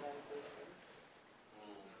doesn't fit that inclusion?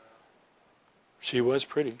 She was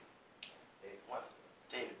pretty. What?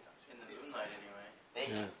 David. In the moonlight,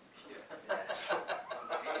 anyway. Yeah. Yes.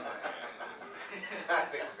 I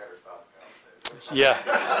think we better stop the conversation.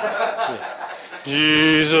 Yeah.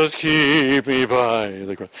 Jesus, keep me by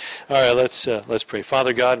the cross. All right, let's pray.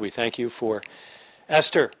 Father God, we thank you for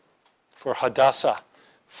Esther, for Hadassah,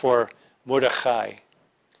 for Mordechai,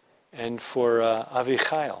 and for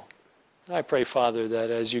Avichail. And I pray, Father, that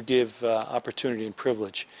as you give opportunity and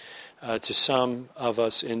privilege to some of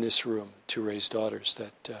us in this room to raise daughters,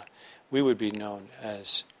 that we would be known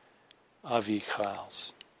as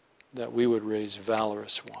Avichails, that we would raise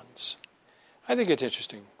valorous ones. I think it's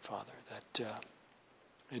interesting, Father, that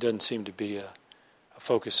it doesn't seem to be a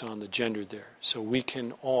focus on the gender there. So we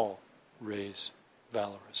can all raise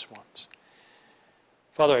valorous ones.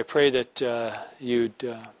 Father, I pray that you'd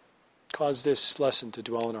cause this lesson to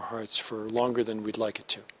dwell in our hearts for longer than we'd like it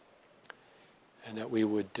to, and that we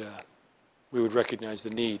would recognize the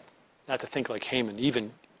need, not to think like Haman,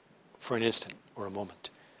 even for an instant or a moment,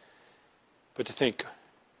 but to think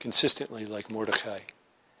consistently like Mordechai,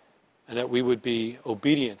 and that we would be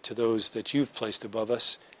obedient to those that you've placed above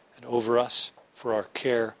us and over us for our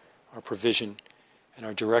care, our provision, and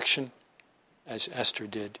our direction, as Esther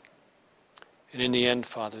did. And in the end,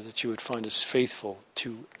 Father, that you would find us faithful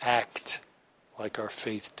to act like our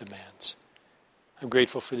faith demands. I'm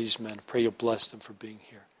grateful for these men. I pray you'll bless them for being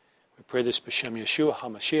here. We pray this b'Shem Yeshua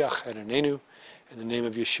HaMashiach Adonenu, in the name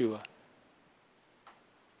of Yeshua,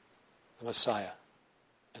 the Messiah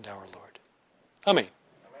and our Lord. Amen.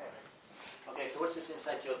 Okay, so what's this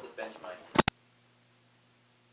inside joke with Benjamite?